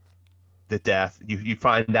the death, you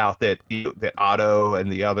find out that that Otto and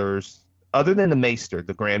the others, other than the Maester,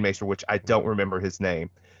 the Grand Maester, which I don't remember his name,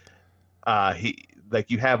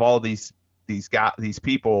 you have all these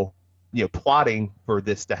people, plotting for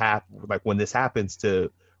this to happen, like when this happens to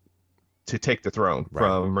take the throne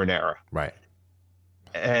from Rhaenyra. Right.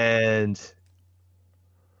 And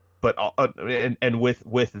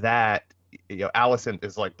with that, Alicent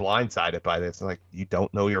is like blindsided by this. Like, you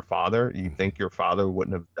don't know your father? You think your father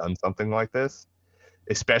wouldn't have done something like this?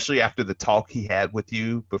 Especially after the talk he had with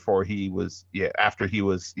you before he was, after he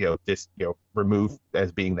was, removed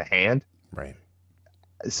as being the hand. Right.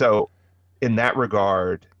 So, in that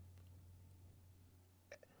regard,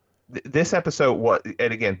 this episode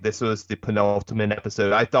and again, this was the penultimate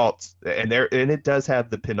episode. I thought, and it does have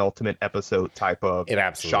the penultimate episode type of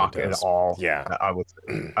shock and awe. Yeah, I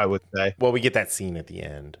would say. Well, we get that scene at the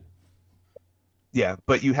end. Yeah,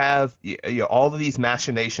 but you have all of these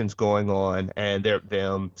machinations going on, and they're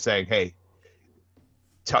them saying, "Hey,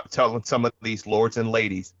 telling some of these lords and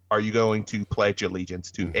ladies, are you going to pledge allegiance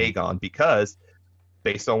to Aegon?" Because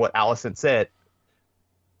based on what Alicent said,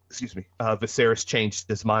 Viserys changed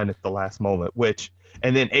his mind at the last moment,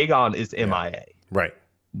 and then Aegon is MIA. Right.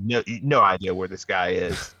 No idea where this guy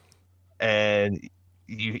is. And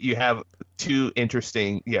you have two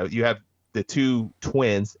interesting, you have the two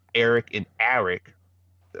twins, Eric and Arik.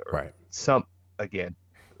 Right. Some, again,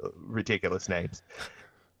 ridiculous names.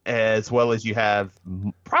 As well as you have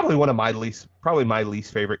probably my least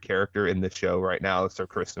favorite character in this show right now, Sir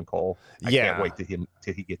Criston Cole. I can't wait till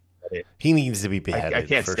he gets it. He needs to be beheaded. I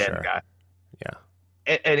can't stand the guy.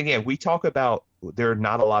 Yeah. And again, we talk about there are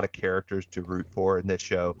not a lot of characters to root for in this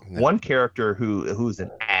show. No. One character who's an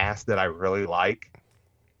ass that I really like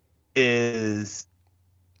is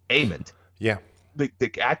Aemond. Yeah. The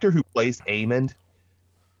actor who plays Aemond,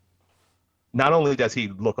 not only does he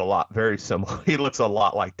look very similar, he looks a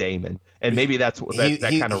lot like Daemon. And maybe that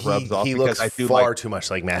kind of rubs off. He because looks far too much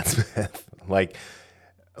like Matt Smith.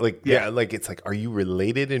 It's like, are you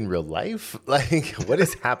related in real life? Like, what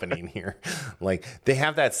is happening here? Like, they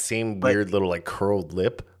have that same weird little like curled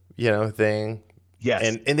lip, thing.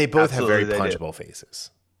 Yes, and they both have very punchable faces.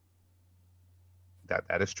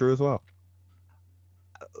 That is true as well.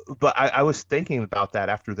 But I was thinking about that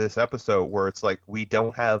after this episode, where it's like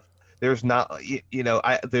there's not,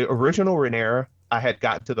 the original Rhaenyra, I had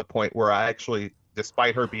gotten to the point where I actually,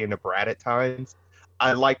 despite her being a brat at times,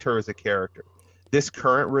 I liked her as a character. This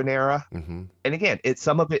current Rhaenyra, and again, it's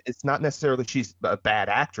not necessarily she's a bad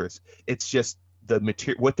actress. It's just the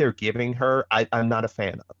material, what they're giving her, I'm not a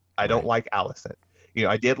fan of. I don't like Alicent.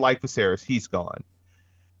 I did like Viserys. He's gone.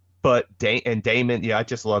 But Daemon, I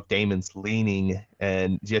just love Daemon's leaning,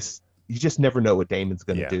 and you just never know what Daemon's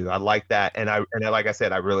going to do. I like that, and like I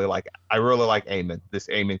said, I really like Aemon, this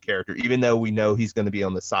Aemon character, even though we know he's going to be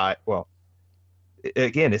on the side. Well,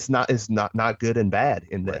 again, it's not good and bad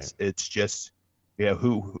in this. Right. It's just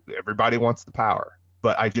who everybody wants the power,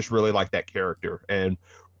 but I just really like that character and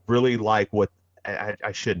really like what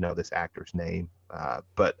I should know this actor's name,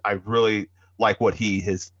 but I really like what he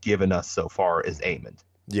has given us so far as Aemond.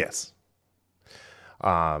 Yes.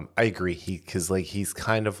 I agree. He's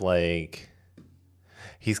kind of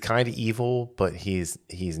evil, but he's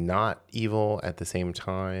not evil at the same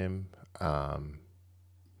time.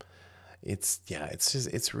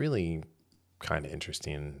 It's really kind of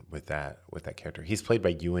interesting with that character. He's played by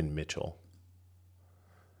Ewan Mitchell.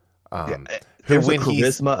 There's a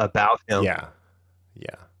charisma about him. Yeah.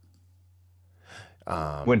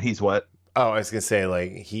 When he's what? Oh, I was gonna say,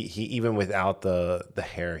 like, he even without the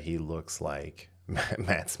hair, he looks like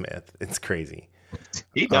Matt Smith. It's crazy.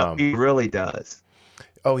 He really does.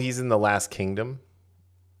 Oh, he's in The Last Kingdom.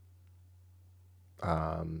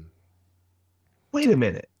 Um, Wait a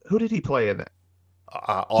minute. Who did he play in that?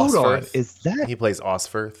 Hold on. Osferth. Is that He plays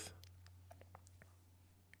Osferth.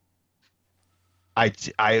 I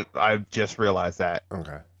just realized that.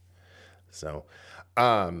 Okay. So,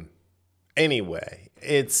 anyway,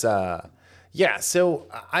 it's yeah, so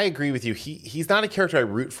I agree with you. He's not a character I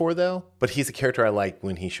root for though, but he's a character I like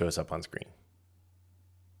when he shows up on screen.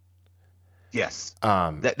 Yes.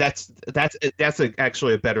 That's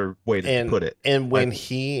actually a better way to put it. And when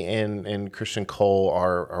he and Christian Cole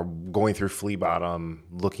are going through Flea Bottom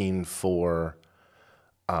looking for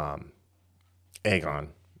Aegon,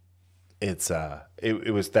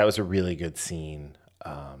 that was a really good scene.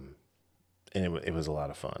 And it was a lot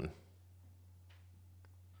of fun.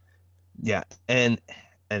 Yeah, and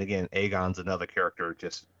again, Aegon's another character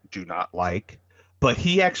just do not like, but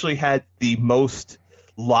he actually had the most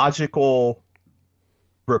logical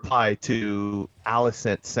reply to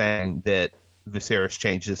Alicent saying that Viserys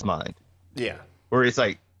changed his mind. Yeah, where he's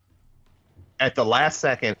like, at the last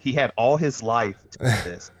second, he had all his life to do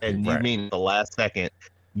this, and right. You mean the last second,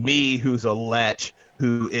 me who's a lech,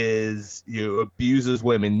 who is abuses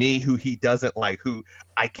women, me who he doesn't like, who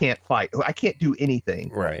I can't fight, who I can't do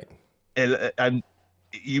anything, right? And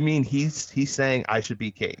you mean he's saying I should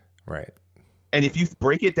be king, right? And if you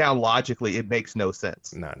break it down logically, it makes no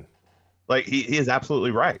sense. None. Like he is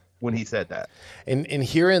absolutely right when he said that. And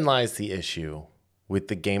herein lies the issue with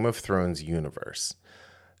the Game of Thrones universe.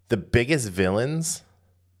 The biggest villains,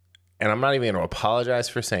 and I'm not even going to apologize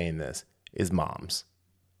for saying this, is moms.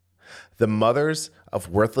 The mothers of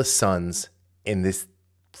worthless sons in this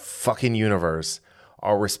fucking universe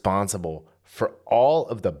are responsible for all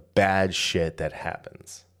of the bad shit that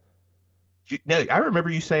happens. No, I remember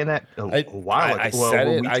you saying that a while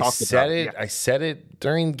ago. I said it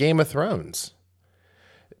during Game of Thrones.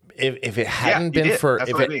 If it hadn't been for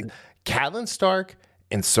Catelyn Stark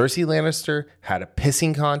and Cersei Lannister had a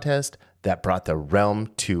pissing contest that brought the realm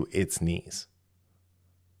to its knees.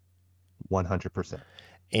 100%.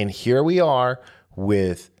 And here we are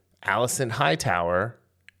with Alicent Hightower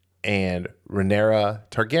and Rhaenyra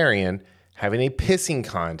Targaryen having a pissing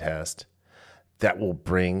contest that will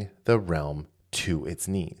bring the realm to its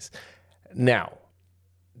knees. Now,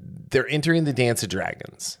 they're entering the Dance of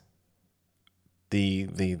Dragons. The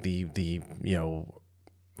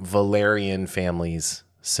Valerian family's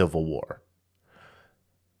civil war.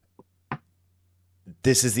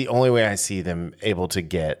 This is the only way I see them able to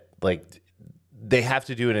get, like, they have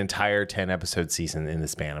to do an entire 10 episode season in the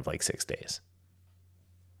span of like 6 days.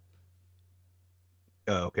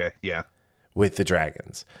 Oh, okay. Yeah. With the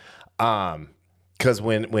dragons. Because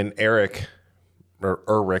when Eric or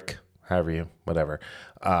Eric, however you, whatever,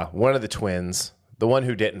 one of the twins, the one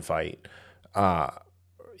who didn't fight,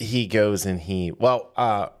 he goes and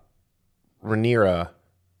Rhaenyra,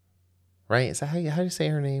 right? Is that how do you say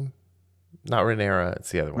her name? Not Rhaenyra, it's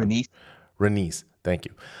the other one. Rhaenys. Thank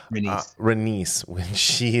you. Rhaenys, when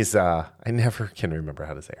she's, I never can remember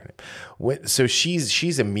how to say her name. So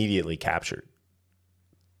she's immediately captured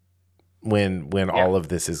when all of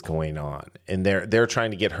this is going on, and they're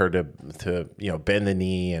trying to get her to bend the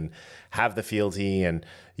knee and have the fealty and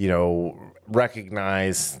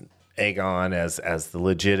recognize Aegon as the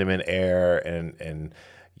legitimate heir and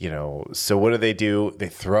so what do? They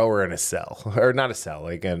throw her in a cell, or not a cell,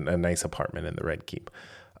 like a nice apartment in the Red Keep.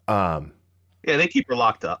 Yeah, they keep her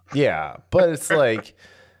locked up. Yeah, but it's like,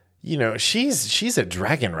 she's a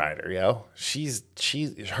dragon rider, yo. She's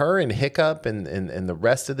her and Hiccup and the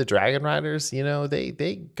rest of the dragon riders,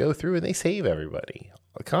 they go through and they save everybody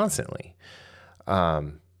constantly.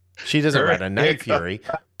 She doesn't ride a Night Fury,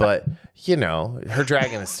 but her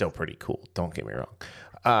dragon is still pretty cool. Don't get me wrong.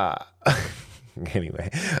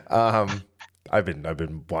 Anyway, I've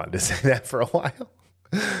been wanting to say that for a while.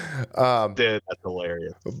 Dude, that's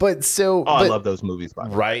hilarious. I love those movies, by the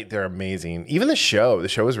way. Right, they're amazing. Even the show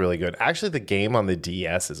is really good. Actually, the game on the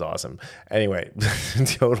DS is awesome. Anyway,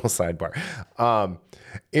 total sidebar.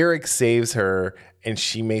 Eric saves her, and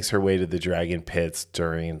she makes her way to the dragon pits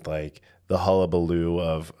during like the hullabaloo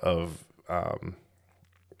of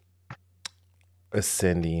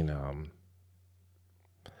ascending.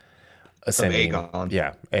 Aegon.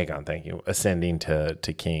 Yeah, Aegon. Thank you. Ascending to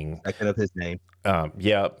king. Second of his name.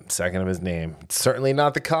 Second of his name. Certainly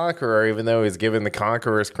not the Conqueror, even though he's given the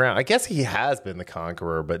Conqueror's crown. I guess he has been the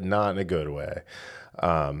Conqueror, but not in a good way.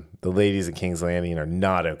 The ladies of King's Landing are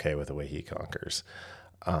not okay with the way he conquers.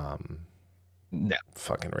 No.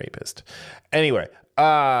 Fucking rapist. Anyway,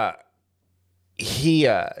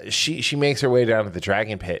 she makes her way down to the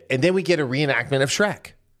dragon pit, and then we get a reenactment of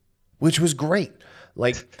Shrek, which was great.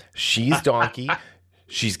 Like, she's Donkey,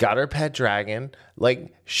 she's got her pet dragon,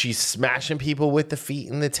 like she's smashing people with the feet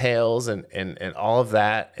and the tails and all of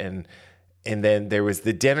that, and then there was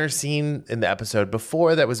the dinner scene in the episode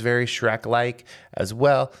before that was very Shrek-like as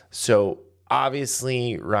well. So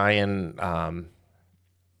obviously Ryan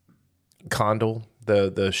Condal,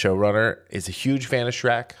 the showrunner, is a huge fan of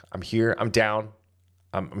Shrek. I'm here. I'm down.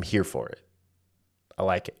 I'm here for it. I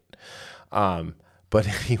like it. But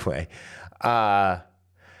anyway, yeah,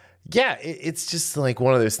 it's just like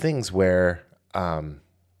one of those things where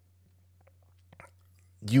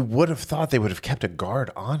you would have thought they would have kept a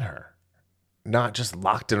guard on her, not just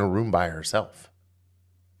locked in a room by herself.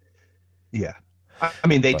 Yeah. I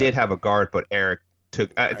mean, they did have a guard, but Eric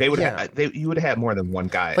took. They would have. You would have had more than one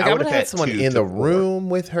guy. Like, I would have had someone in the room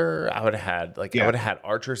with her. I would have had I would have had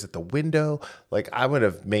archers at the window. Like, I would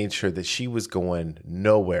have made sure that she was going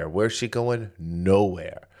nowhere. Where's she going?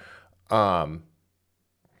 Nowhere. But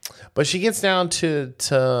she gets down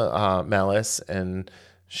to Melis, and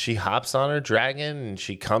she hops on her dragon, and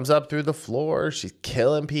she comes up through the floor. She's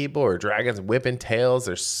killing people. Her dragon's whipping tails.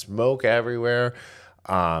 There's smoke everywhere.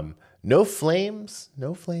 No flames.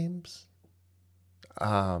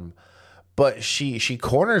 But she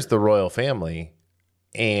corners the royal family,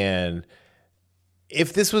 and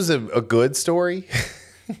if this was a good story,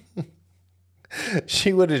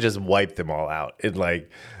 she would have just wiped them all out and like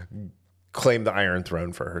claimed the Iron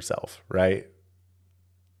Throne for herself, right?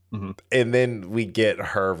 Mm-hmm. And then we get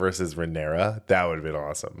her versus Rhaenyra. That would have been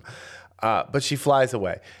awesome. But she flies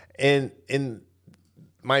away, and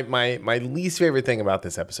my least favorite thing about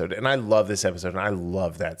this episode, and I love this episode, and I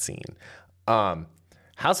love that scene.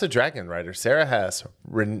 House of Dragon writer Sarah Hess,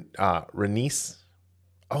 Rhaenys.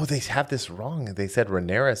 Oh, they have this wrong. They said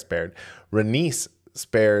Rhaenyra spared. Rhaenys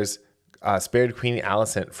spared Queen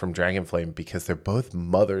Alicent from Dragonflame because they're both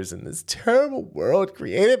mothers in this terrible world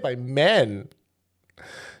created by men.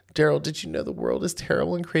 Daryl, did you know the world is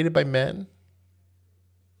terrible and created by men?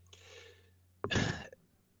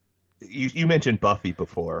 You mentioned Buffy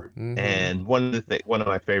before, mm-hmm. and one of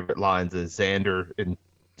my favorite lines is Xander in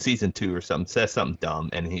season 2 or something says something dumb,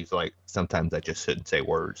 and he's like, "Sometimes I just shouldn't say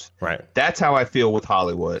words." Right. That's how I feel with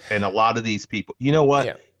Hollywood and a lot of these people. You know what?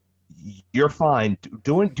 Yeah. You're fine.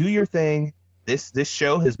 Do your thing. This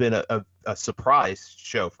show has been a surprise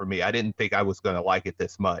show for me. I didn't think I was going to like it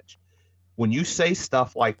this much. When you say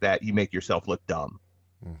stuff like that, you make yourself look dumb,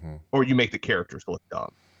 mm-hmm. or you make the characters look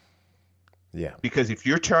dumb. Yeah. Because if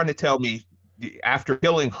you're trying to tell me after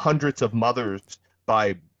killing hundreds of mothers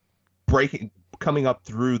by coming up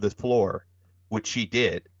through the floor, which she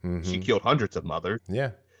did, mm-hmm. she killed hundreds of mothers.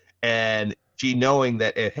 Yeah. And she knowing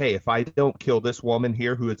that, hey, if I don't kill this woman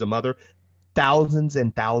here who is a mother, thousands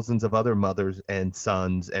and thousands of other mothers and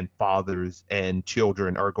sons and fathers and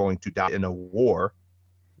children are going to die in a war.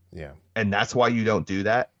 Yeah. And that's why you don't do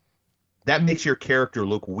that. That makes your character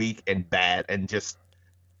look weak and bad and just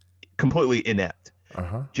completely inept.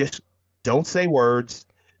 Uh-huh. Just don't say words.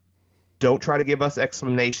 Don't try to give us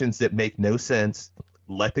explanations that make no sense.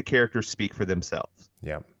 Let the characters speak for themselves.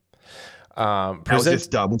 Yeah. That was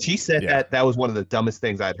just dumb. When she said that was one of the dumbest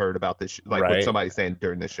things I'd heard about this. What somebody's saying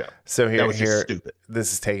during this show. So that was just stupid.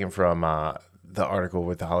 This is taken from the article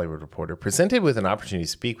with The Hollywood Reporter. Presented with an opportunity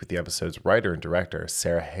to speak with the episode's writer and director,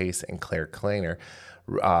 Sarah Hayes and Claire Kleiner,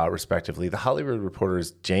 respectively, The Hollywood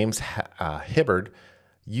Reporter's James Hibbard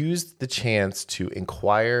used the chance to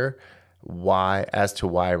inquire as to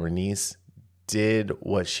why Rhaenys did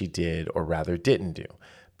what she did, or rather didn't do.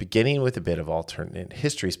 Beginning with a bit of alternate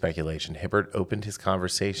history speculation, Hibbert opened his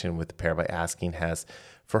conversation with the pair by asking Hess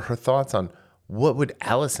for her thoughts on what would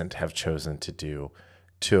Alicent have chosen to do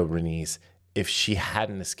to Rhaenys if she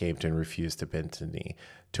hadn't escaped and refused to bend the knee,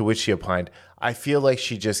 to which she opined, "I feel like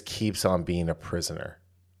she just keeps on being a prisoner.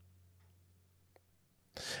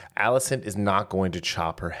 Alicent is not going to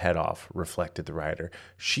chop her head off," reflected the writer.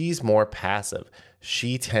 "She's more passive.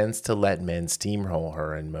 She tends to let men steamroll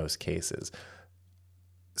her in most cases.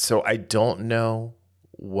 So I don't know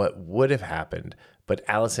what would have happened, but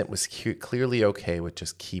Alicent was clearly okay with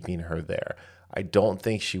just keeping her there. I don't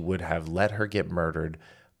think she would have let her get murdered,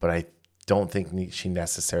 but I don't think she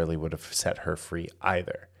necessarily would have set her free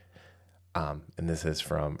either." And this is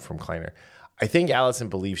from Kleiner. "I think Alicent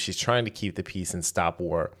believes she's trying to keep the peace and stop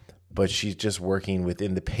war, but she's just working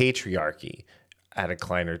within the patriarchy," added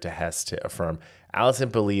Kleiner to Hess to affirm.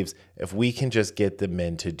 "Alicent believes if we can just get the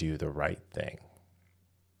men to do the right thing."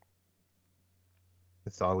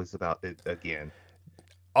 It's always about it again.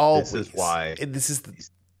 Always. This is why.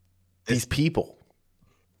 These people.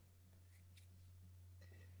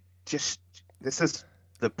 just this is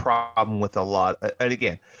the problem with a lot. And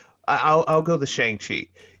again, I'll go to Shang-Chi.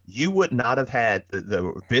 You would not have had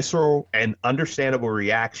the visceral and understandable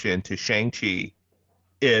reaction to Shang-Chi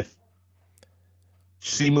if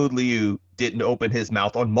Simu Liu didn't open his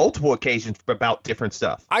mouth on multiple occasions about different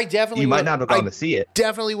stuff. You might not have gone to see it.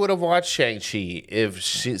 Definitely would have watched Shang-Chi if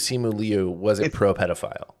Simu Liu wasn't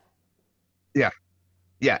pro-pedophile. Yeah.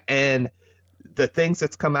 Yeah. And the things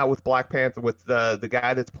that's come out with Black Panther, with the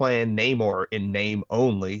guy that's playing Namor in name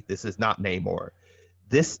only, this is not Namor.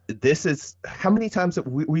 This is how many times that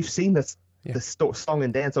we've seen this song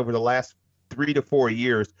and dance over the last 3 to 4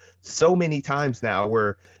 years so many times now,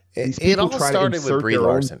 where these people it all started with Brie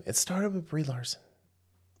Larson. It started with Brie Larson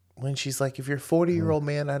when she's like, "If you're a 40-year-old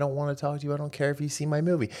man, I don't want to talk to you. I don't care if you see my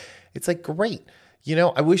movie." It's like, great. You know,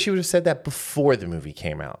 I wish you would have said that before the movie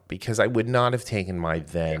came out, because I would not have taken my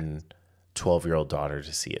then 12-year-old daughter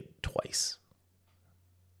to see it twice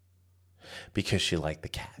because she liked the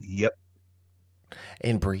cat. Yep.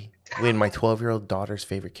 And Brie, when my 12-year-old daughter's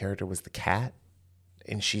favorite character was the cat,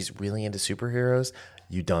 and she's really into superheroes,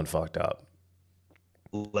 you done fucked up.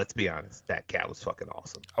 Let's be honest, that cat was fucking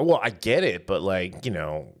awesome. Well, I get it, but like, you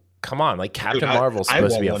know, come on, like Captain Marvel's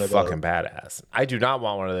supposed to be a fucking badass. I do not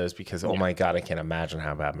want one of those because, oh my God, I can't imagine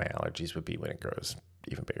how bad my allergies would be when it grows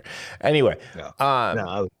even bigger. Anyway,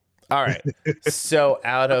 all right. So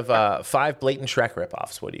out of 5 blatant Shrek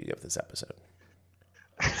ripoffs, what do you give this episode?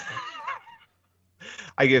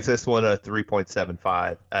 I give this one a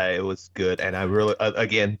 3.75. It was good, and I really,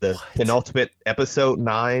 again, the penultimate episode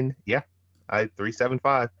 9. Yeah,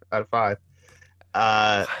 3.75 out of 5.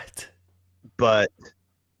 But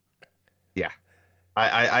yeah,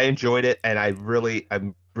 I enjoyed it, and I really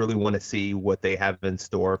want to see what they have in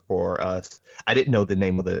store for us. I didn't know the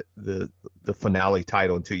name of the finale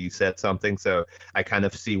title until you said something, so I kind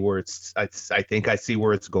of see where I think I see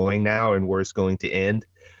where it's going now and where it's going to end.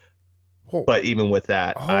 But even with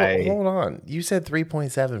that, hold on. You said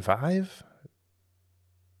 3.75?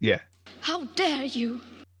 Yeah. How dare you?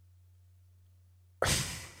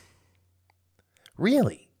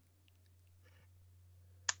 Really?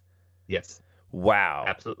 Yes. Wow.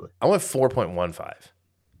 Absolutely. I went 4.15.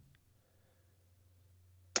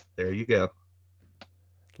 There you go.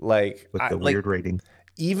 Like, with the weird rating.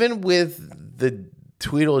 Even with the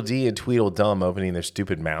Tweedledee and Tweedledum opening their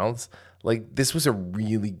stupid mouths, like, this was a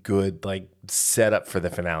really good, like, setup for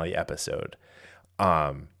the finale episode.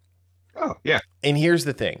 Oh, yeah. And here's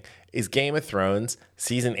the thing, is Game of Thrones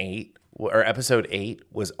season 8 or episode 8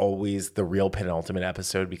 was always the real penultimate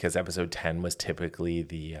episode, because episode 10 was typically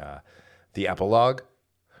the epilogue,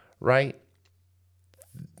 right?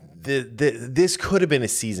 This could have been a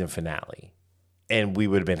season finale, and we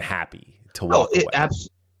would have been happy to walk away.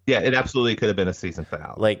 It absolutely could have been a season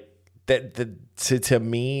finale. Like, to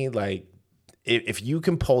me, like, if you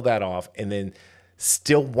can pull that off and then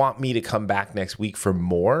still want me to come back next week for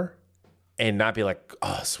more and not be like,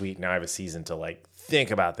 oh, sweet, now I have a season to, like,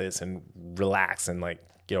 think about this and relax and, like,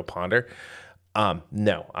 you know, ponder.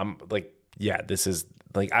 No, I'm like, yeah, this is,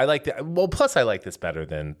 like, I like that. Well, plus I like this better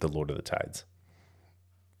than The Lord of the Tides.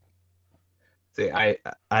 See, I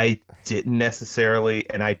didn't necessarily,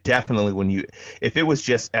 and I definitely, if it was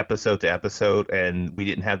just episode to episode and we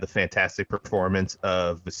didn't have the fantastic performance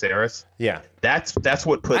of Viserys, yeah, that's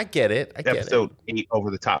what put episode 8 over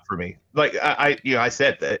the top for me. Like I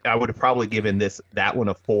said that I would have probably given that one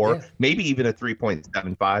a 4, maybe even a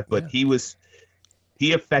 3.75, but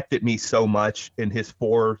he affected me so much in his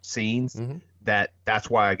 4 scenes that's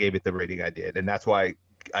why I gave it the rating I did, and that's why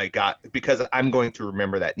I got, because I'm going to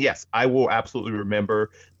remember that. Yes, I will absolutely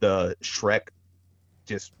remember the Shrek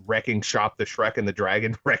just wrecking shop, the Shrek and the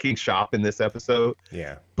Dragon wrecking shop in this episode.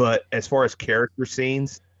 Yeah. But as far as character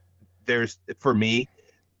scenes, for me,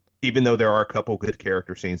 even though there are a couple good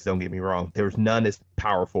character scenes, don't get me wrong, there's none as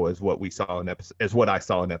powerful as what I saw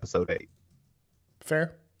in episode 8.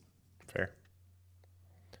 Fair.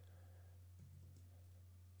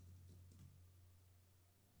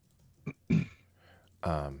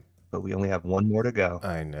 But we only have one more to go.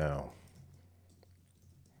 I know.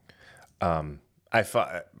 I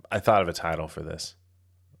thought of a title for this,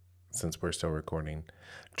 since we're still recording.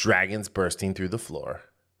 Dragons bursting through the floor.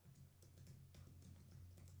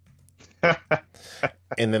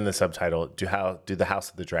 And then the subtitle: Do the House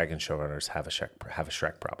of the Dragon showrunners have a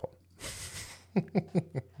Shrek problem?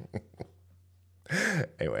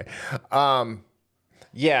 Anyway,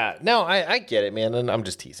 yeah, no, I get it, man, and I'm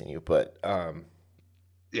just teasing you, but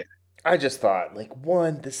yeah, I just thought, like,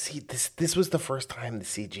 this was the first time the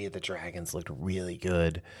CG of the dragons looked really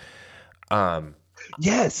good.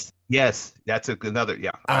 Yes, that's another.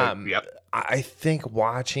 Yeah, Um, yep. I think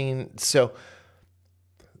watching so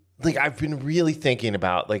like I've been really thinking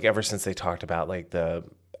about like ever since they talked about like the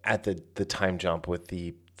time jump with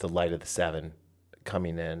the light of the seven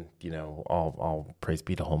coming in, all praise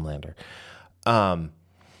be to Homelander. Um,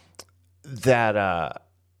 that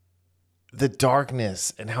the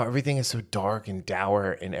darkness and how everything is so dark and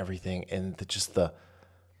dour and everything, and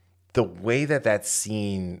the way that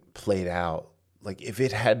scene played out. Like if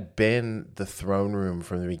it had been the throne room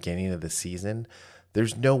from the beginning of the season,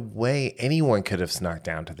 there's no way anyone could have snuck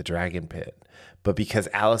down to the dragon pit. But because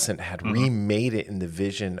Allison had remade it in the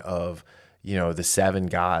vision of, the seven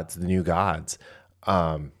gods, the new gods,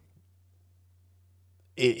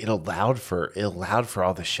 it allowed for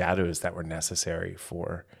all the shadows that were necessary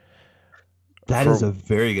for That is a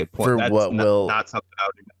very good point. for That's what will not something I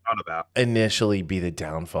would even thought about. initially be the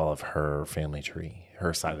downfall of her family tree,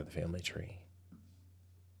 her side of the family tree.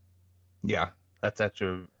 Yeah, that's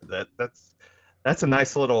actually that's a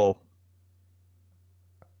nice little.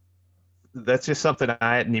 That's just something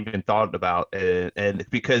I hadn't even thought about, and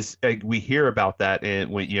because we hear about that,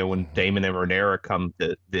 and when Damon and Rhaenyra come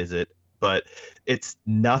to visit, but it's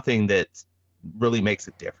nothing that really makes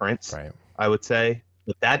a difference. Right. I would say,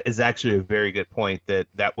 but that is actually a very good point that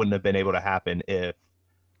wouldn't have been able to happen if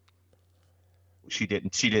she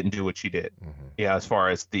didn't do what she did. Yeah, as far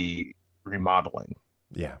as the remodeling.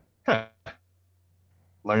 Yeah. Huh.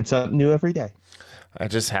 Learn something new every day. I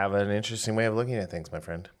just have an interesting way of looking at things, my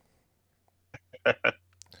friend. All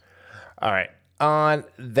right. On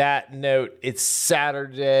that note, it's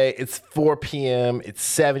Saturday. It's 4 p.m. It's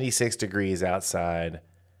 76 degrees outside.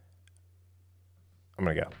 I'm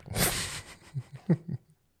going to go.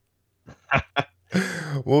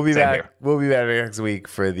 We'll be back. Here. We'll be back next week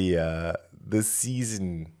for the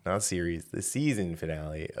season, not series, the season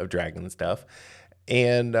finale of Dragon Stuff.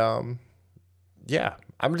 And yeah,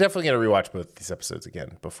 I'm definitely going to rewatch both of these episodes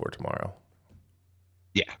again before tomorrow.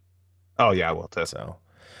 Yeah. Oh yeah, I will too. So,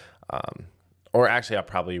 or actually, I'll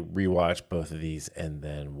probably rewatch both of these and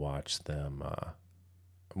then watch them.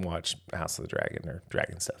 Watch House of the Dragon or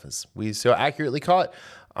Dragon Stuff, as we so accurately call it,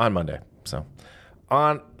 on Monday. So,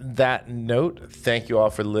 on that note, thank you all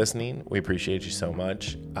for listening. We appreciate you so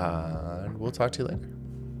much. We'll talk to you later.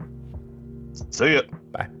 See ya.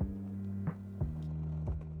 Bye.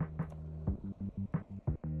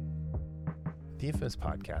 The Infamous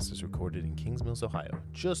Podcast is recorded in Kings Mills, Ohio,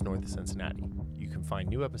 just north of Cincinnati. You can find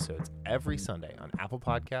new episodes every Sunday on Apple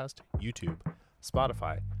Podcast, YouTube,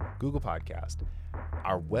 Spotify, Google Podcast,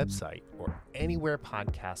 our website, or anywhere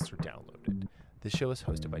podcasts are downloaded. This show is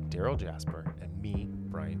hosted by Daryl Jasper and me,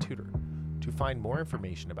 Brian Tudor. To find more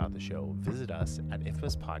information about the show, visit us at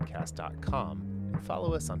infamouspodcast.com and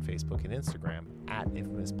follow us on Facebook and Instagram at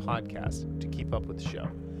Infamous Podcast to keep up with the show.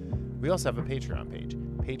 We also have a Patreon page,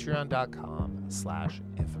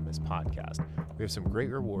 patreon.com/infamouspodcast. We have some great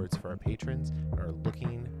rewards for our patrons and are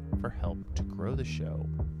looking for help to grow the show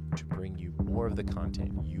to bring you more of the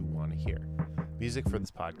content you want to hear. Music for this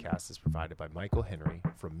podcast is provided by Michael Henry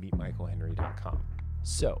from meetmichaelhenry.com.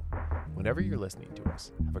 So, whenever you're listening to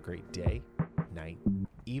us, have a great day, night,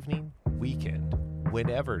 evening, weekend,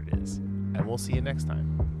 whenever it is, and we'll see you next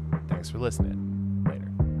time. Thanks for listening.